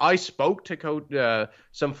analytics. I spoke to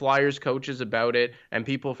some Flyers coaches about it and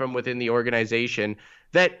people from within the organization,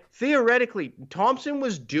 that theoretically Thompson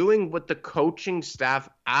was doing what the coaching staff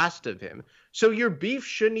asked of him. So your beef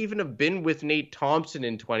shouldn't even have been with Nate Thompson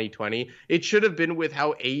in 2020. It should have been with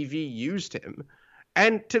how AV used him.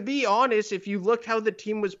 And to be honest, if you look how the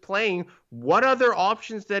team was playing, what other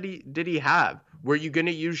options did he have? Were you going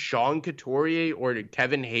to use Sean Couturier or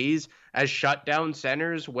Kevin Hayes as shutdown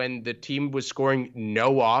centers when the team was scoring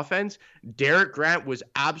no offense? Derek Grant was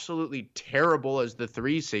absolutely terrible as the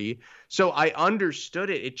 3C. So I understood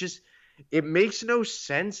it. It makes no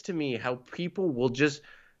sense to me how people will just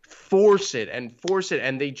force it. And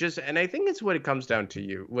I think it's what it comes down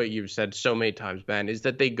to, what you've said so many times, Ben, is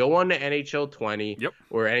that they go on to NHL 20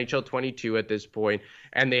 or NHL 22 at this point,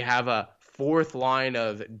 and they have a fourth line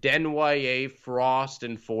of Desnoyers, Frost,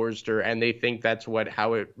 and Forster, and they think that's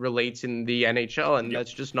how it relates in the NHL, and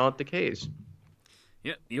that's just not the case.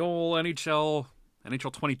 Yeah, the old NHL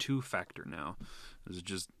 22 factor now is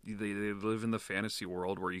just they live in the fantasy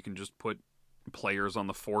world where you can just put players on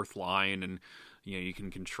the fourth line and you can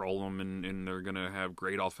control them and they're going to have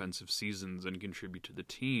great offensive seasons and contribute to the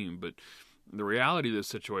team. But the reality of this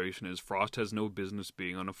situation is Frost has no business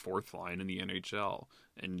being on a fourth line in the NHL,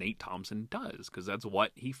 and Nate Thompson does, because that's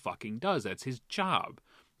what he fucking does. That's his job.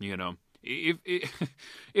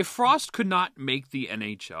 If Frost could not make the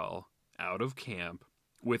NHL out of camp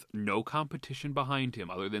with no competition behind him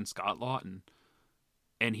other than Scott Laughton,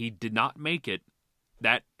 and he did not make it,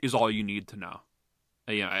 that is all you need to know.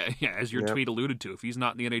 As your tweet alluded to, if he's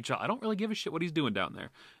not in the NHL, I don't really give a shit what he's doing down there.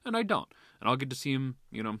 And I don't. And I'll get to see him,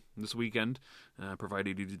 this weekend,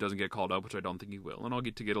 provided he doesn't get called up, which I don't think he will. And I'll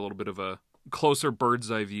get a little bit of a closer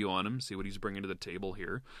bird's eye view on him, see what he's bringing to the table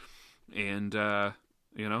here. And, I'm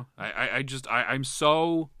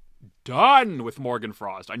so done with Morgan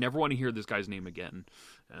Frost. I never want to hear this guy's name again.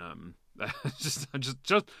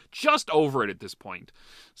 Just over it at this point.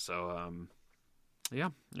 So,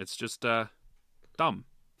 it's just dumb.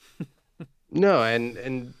 No,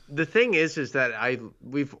 and the thing is that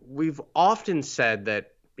we've often said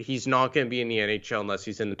that he's not going to be in the NHL unless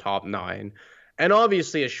he's in the top 9, and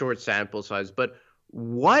obviously a short sample size. But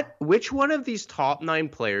which one of these top 9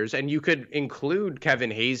 players, and you could include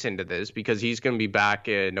Kevin Hayes into this because he's going to be back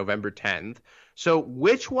November 10th. So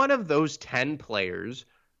which one of those 10 players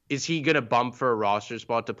is he going to bump for a roster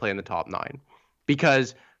spot to play in the top 9?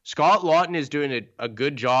 Because Scott Laughton is doing a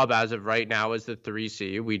good job as of right now as the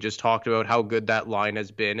 3C. We just talked about how good that line has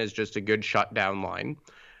been as just a good shutdown line.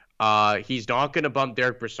 He's not going to bump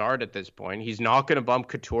Derek Brassard at this point. He's not going to bump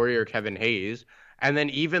Couturier or Kevin Hayes. And then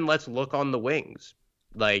even let's look on the wings.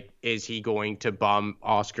 Like, is he going to bump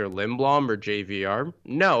Oscar Lindblom or JVR?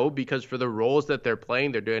 No, because for the roles that they're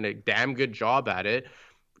playing, they're doing a damn good job at it.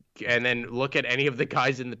 And then look at any of the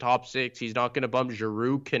guys in the top 6. He's not going to bump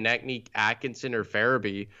Giroux, Konechny, Atkinson, or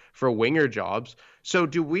Farabee for winger jobs. So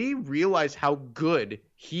do we realize how good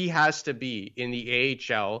he has to be in the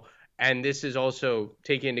AHL? And this is also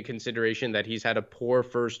taking into consideration that he's had a poor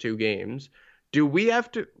first 2 games. Do we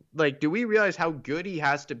realize how good he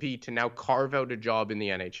has to be to now carve out a job in the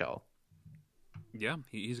NHL? Yeah,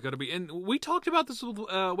 he's got to be. And we talked about this with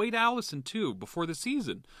Wade Allison, too, before the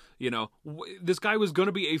season. This guy was going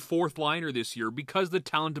to be a fourth liner this year because the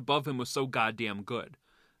talent above him was so goddamn good.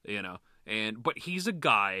 But he's a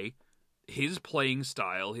guy, his playing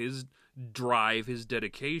style, his drive, his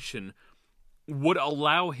dedication would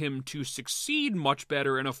allow him to succeed much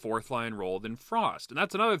better in a fourth line role than Frost. And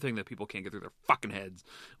that's another thing that people can't get through their fucking heads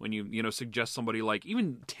when you suggest somebody like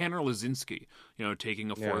even Tanner Laczynski,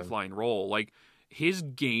 taking a fourth line role. Like, his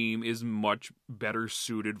game is much better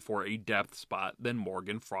suited for a depth spot than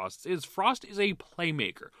Morgan Frost's is. Frost is a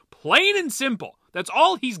playmaker. Plain and simple. That's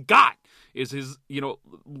all he's got is his,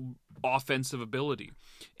 offensive ability.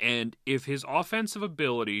 And if his offensive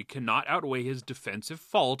ability cannot outweigh his defensive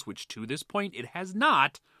faults, which to this point it has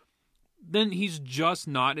not, then he's just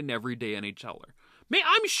not an everyday NHLer.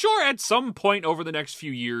 I'm sure at some point over the next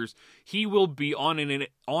few years, he will be on an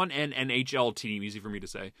NHL team, easy for me to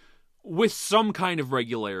say, with some kind of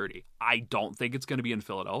regularity. I don't think it's going to be in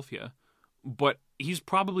Philadelphia, but he's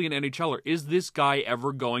probably an NHLer. Is this guy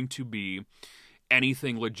ever going to be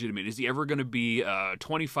anything legitimate? Is he ever going to be a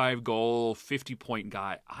 25-goal, 50-point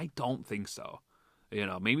guy? I don't think so.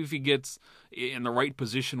 Maybe if he gets in the right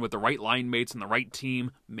position with the right line mates and the right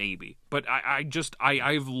team, maybe. But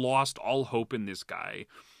I've lost all hope in this guy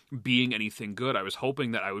being anything good. I was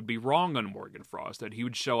hoping that I would be wrong on Morgan Frost, that he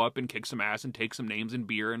would show up and kick some ass and take some names and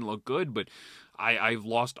beer and look good, but I've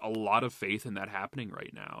lost a lot of faith in that happening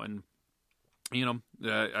right now. And,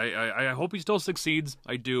 I hope he still succeeds.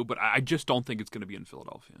 I do, but I just don't think it's going to be in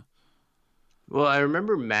Philadelphia. Well, I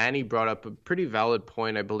remember Manny brought up a pretty valid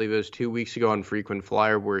point, I believe it was 2 weeks ago on Frequent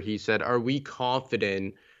Flyer, where he said, are we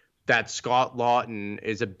confident that Scott Laughton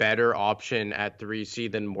is a better option at 3C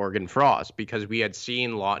than Morgan Frost? Because we had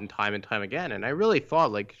seen Laughton time and time again. And I really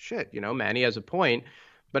thought, like, shit, Manny has a point.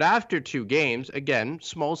 But after 2 games, again,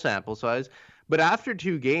 small sample size, but after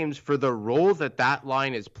 2 games, for the role that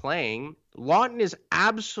line is playing, Laughton is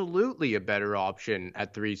absolutely a better option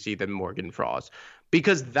at 3C than Morgan Frost.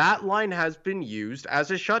 Because that line has been used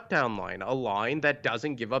as a shutdown line, a line that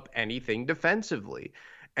doesn't give up anything defensively.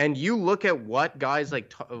 And you look at what guys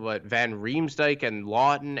like what Van Riemsdyk and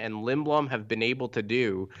Laughton and Lindblom have been able to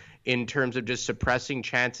do in terms of just suppressing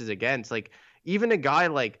chances against, like, even a guy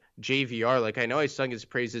like JVR, like, I know I sung his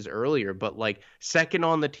praises earlier, but like second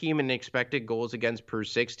on the team in expected goals against per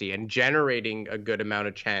 60 and generating a good amount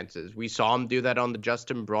of chances. We saw him do that on the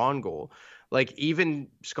Justin Braun goal. Like, even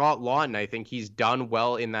Scott Laughton, I think he's done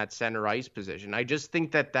well in that center ice position. I just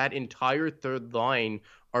think that entire third line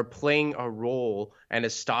are playing a role and a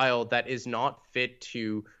style that is not fit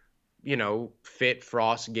to, fit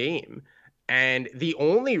Frost's game. And the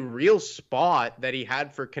only real spot that he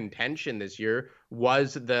had for contention this year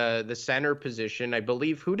was the center position. I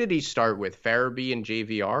believe, who did he start with? Farabee and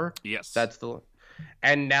JVR? Yes.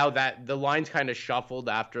 And now that the line's kind of shuffled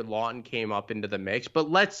after Laughton came up into the mix.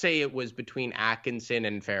 But let's say it was between Atkinson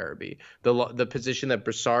and Farabee, the position that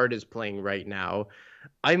Brassard is playing right now.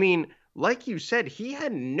 I mean, like you said, he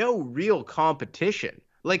had no real competition.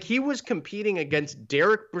 Like, he was competing against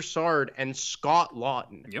Derek Brassard and Scott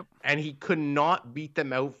Laughton. Yep. And he could not beat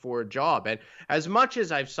them out for a job. And as much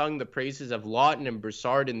as I've sung the praises of Laughton and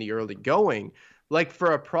Brassard in the early going, like,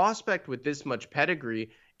 for a prospect with this much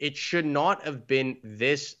pedigree, it should not have been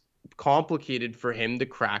this complicated for him to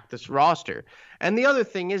crack this roster. And the other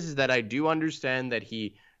thing is that I do understand that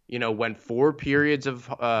he, went 4 periods of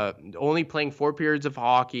only playing 4 periods of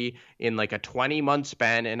hockey in like a 20-month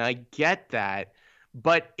span. And I get that.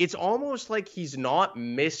 But it's almost like he's not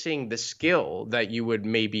missing the skill that you would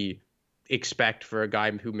maybe expect for a guy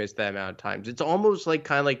who missed that amount of times. It's almost like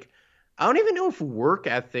I don't even know if work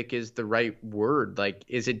ethic is the right word. Like,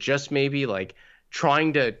 is it just maybe like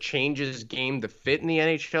trying to change his game to fit in the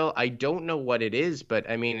NHL? I don't know what it is, but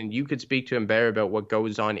I mean, and you could speak to him better about what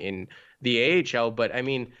goes on in the AHL, but I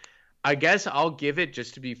mean, I guess I'll give it,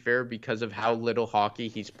 just to be fair, because of how little hockey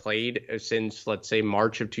he's played since, let's say,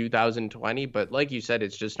 March of 2020. But like you said,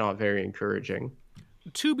 it's just not very encouraging.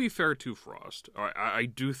 To be fair to Frost, I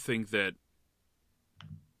do think that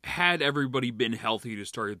had everybody been healthy to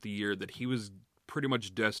start the year, that he was pretty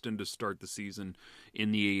much destined to start the season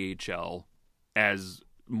in the AHL as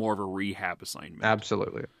more of a rehab assignment.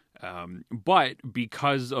 Absolutely. But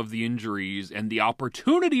because of the injuries and the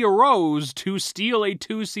opportunity arose to steal a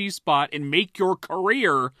 2C spot and make your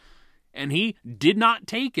career, and he did not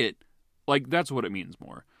take it, like, that's what it means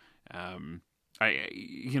more. I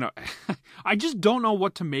just don't know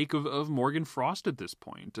what to make of Morgan Frost at this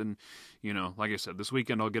point. And, like I said, this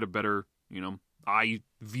weekend I'll get a better, eye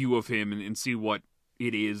view of him and see what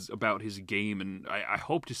it is about his game, and I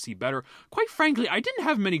hope to see better. Quite frankly, I didn't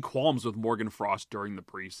have many qualms with Morgan Frost during the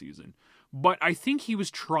preseason, but I think he was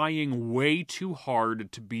trying way too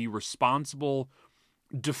hard to be responsible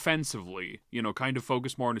defensively, kind of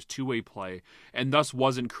focus more on his two-way play, and thus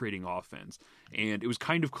wasn't creating offense. And it was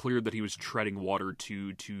kind of clear that he was treading water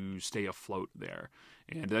to stay afloat there.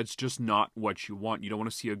 And that's just not what you want. You don't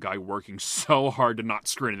want to see a guy working so hard to not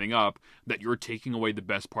screw anything up that you're taking away the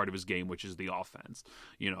best part of his game, which is the offense.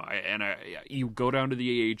 You go down to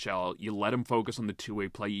the AHL, you let him focus on the two-way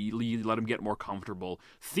play, you let him get more comfortable.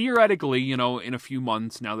 Theoretically, in a few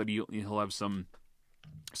months, now that he'll have some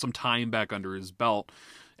time back under his belt,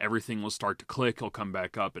 everything will start to click. He'll come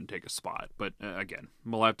back up and take a spot. But again,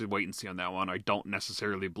 we'll have to wait and see on that one. I don't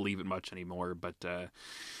necessarily believe it much anymore. But, I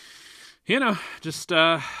don't know.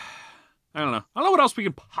 I don't know what else we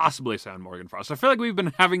could possibly say on Morgan Frost. I feel like we've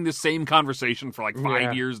been having the same conversation for like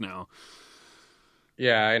 5 years now.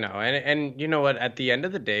 Yeah, I know. And you know what? At the end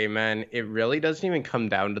of the day, man, it really doesn't even come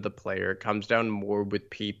down to the player. It comes down more with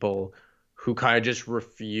people who kind of just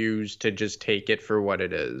refuse to just take it for what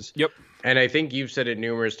it is. Yep. And I think you've said it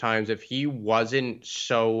numerous times, if he wasn't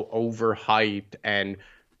so overhyped and,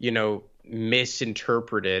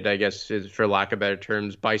 misinterpreted, I guess, for lack of better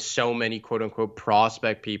terms, by so many quote unquote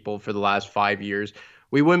prospect people for the last 5 years,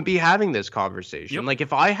 we wouldn't be having this conversation. Yep. Like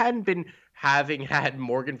if I hadn't been had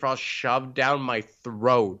Morgan Frost shoved down my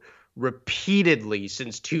throat repeatedly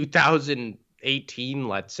since 2018,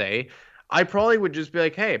 let's say, I probably would just be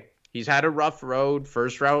like, hey, he's had a rough road,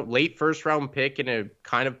 late first round pick in a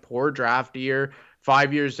kind of poor draft year,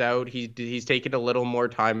 5 years out. He's taken a little more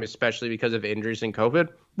time, especially because of injuries and COVID.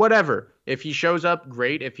 Whatever. If he shows up,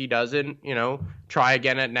 great. If he doesn't, try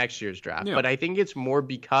again at next year's draft. Yeah. But I think it's more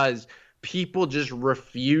because people just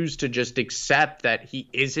refuse to just accept that he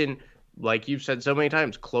isn't, like you've said so many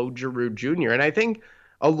times, Claude Giroux Jr. And I think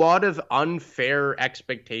a lot of unfair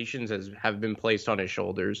expectations have been placed on his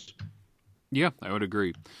shoulders. Yeah, I would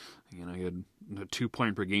agree. He had a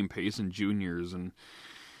 2-point per game pace in juniors, and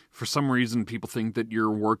for some reason people think that your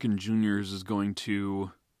work in juniors is going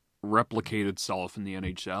to replicate itself in the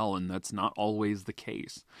NHL, and that's not always the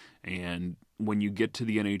case. And when you get to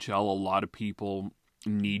the NHL, a lot of people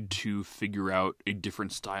need to figure out a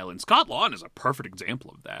different style, and Scott Laughton is a perfect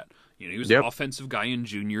example of that. He was an offensive guy in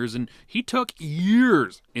juniors, and he took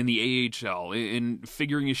years in the AHL in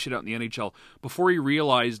figuring his shit out in the NHL before he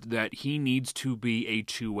realized that he needs to be a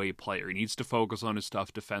two-way player. He needs to focus on his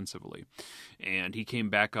stuff defensively. And he came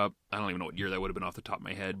back up, I don't even know what year that would have been off the top of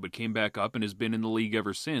my head, but came back up and has been in the league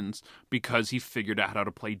ever since because he figured out how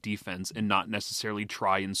to play defense and not necessarily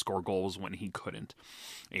try and score goals when he couldn't.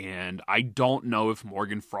 And I don't know if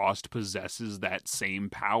Morgan Frost possesses that same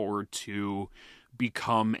power to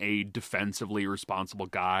become a defensively responsible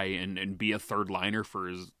guy and be a third liner for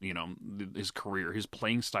his career. His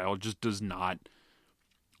playing style just does not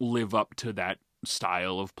live up to that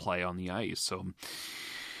style of play on the ice. So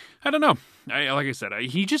I don't know. Like I said,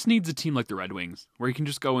 he just needs a team like the Red Wings where he can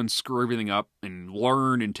just go and screw everything up and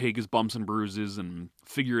learn and take his bumps and bruises and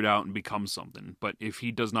figure it out and become something. But if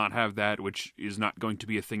he does not have that, which is not going to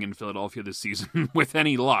be a thing in Philadelphia this season with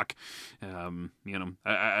any luck,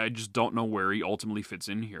 I just don't know where he ultimately fits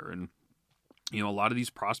in here. And, a lot of these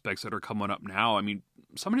prospects that are coming up now, I mean,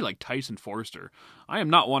 somebody like Tyson Foerster. I am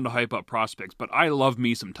not one to hype up prospects, but I love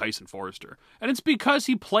me some Tyson Foerster. And it's because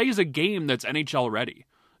he plays a game that's NHL ready.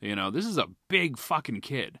 This is a big fucking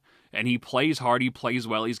kid, and he plays hard, he plays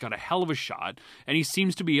well, he's got a hell of a shot, and he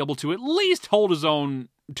seems to be able to at least hold his own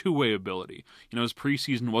two-way ability. His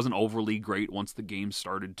preseason wasn't overly great once the game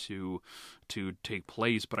started to take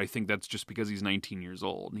place, but I think that's just because he's 19 years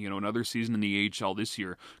old. Another season in the AHL this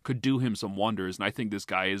year could do him some wonders, and I think this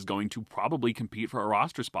guy is going to probably compete for a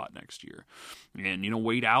roster spot next year. And,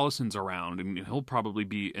 Wade Allison's around, and he'll probably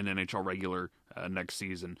be an NHL regular next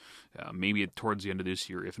season, maybe towards the end of this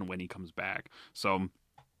year if and when he comes back. So,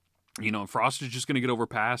 Frost is just going to get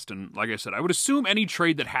overpassed, and like I said, I would assume any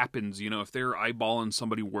trade that happens, if they're eyeballing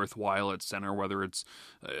somebody worthwhile at center, whether it's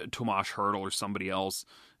Tomas Hertl or somebody else,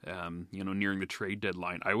 nearing the trade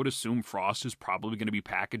deadline, I would assume Frost is probably going to be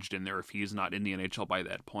packaged in there if he is not in the NHL by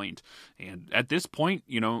that point. And at this point,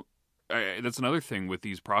 that's another thing with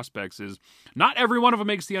these prospects is not every one of them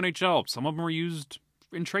makes the NHL. Some of them are used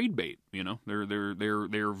in trade bait.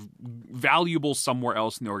 They're valuable somewhere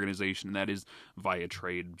else in the organization, and that is via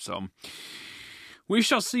trade. So we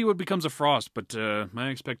shall see what becomes of Frost, but my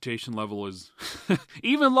expectation level is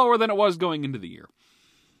even lower than it was going into the year.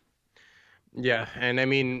 Yeah, and I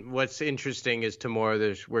mean, what's interesting is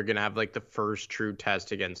tomorrow we're going to have like the first true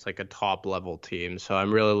test against like a top level team. So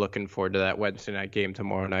I'm really looking forward to that Wednesday night game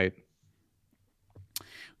tomorrow night.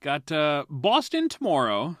 Got Boston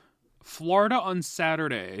tomorrow, Florida on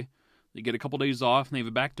Saturday. They get a couple days off, and they have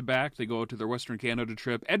a back-to-back. They go to their Western Canada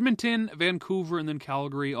trip. Edmonton, Vancouver, and then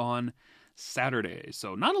Calgary on Saturday.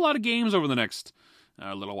 So not a lot of games over the next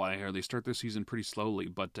little while here. They start their season pretty slowly,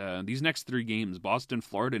 but these next 3 games, Boston,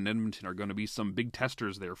 Florida, and Edmonton, are going to be some big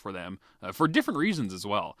testers there for them for different reasons as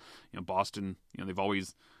well. Boston, they've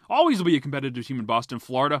always will be a competitive team in Boston.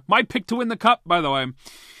 Florida, my pick to win the cup, by the way.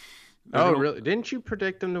 Really? Didn't you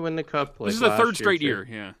predict them to win the cup? This is the 3rd straight year,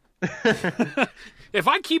 yeah. If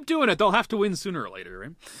I keep doing it, they'll have to win sooner or later,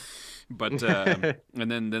 right? But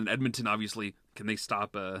and then Edmonton, obviously, can they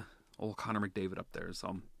stop old Connor McDavid up there?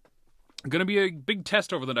 So going to be a big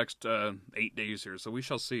test over the next 8 days here, so we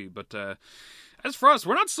shall see. But as for us,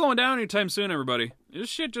 we're not slowing down anytime soon, everybody. This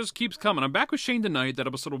shit just keeps coming. I'm back with Shane tonight. That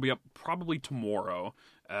episode will be up probably tomorrow.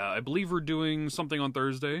 I believe we're doing something on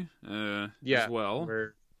Thursday as well.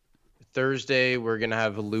 Thursday, we're going to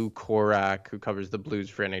have Lou Korak, who covers the Blues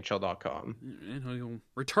for NHL.com.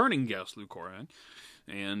 Returning guest, Lou Korak.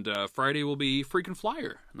 And Friday will be Freakin'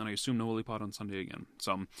 Flyer. And then I assume no Willy Pod on Sunday again.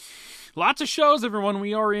 So, lots of shows, everyone.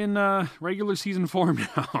 We are in regular season form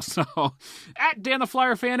now. So, at Dan the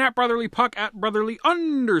Flyer Fan, at Brotherly Puck, at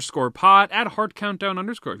Brotherly_Pod, at Heart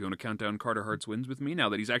Countdown_ if you want to count down Carter Hart's wins with me now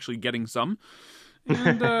that he's actually getting some.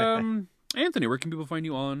 And Anthony, where can people find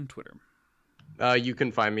you on Twitter? You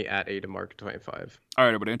can find me at AdaMark25. All right,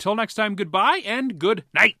 everybody. Until next time, goodbye and good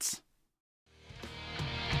night.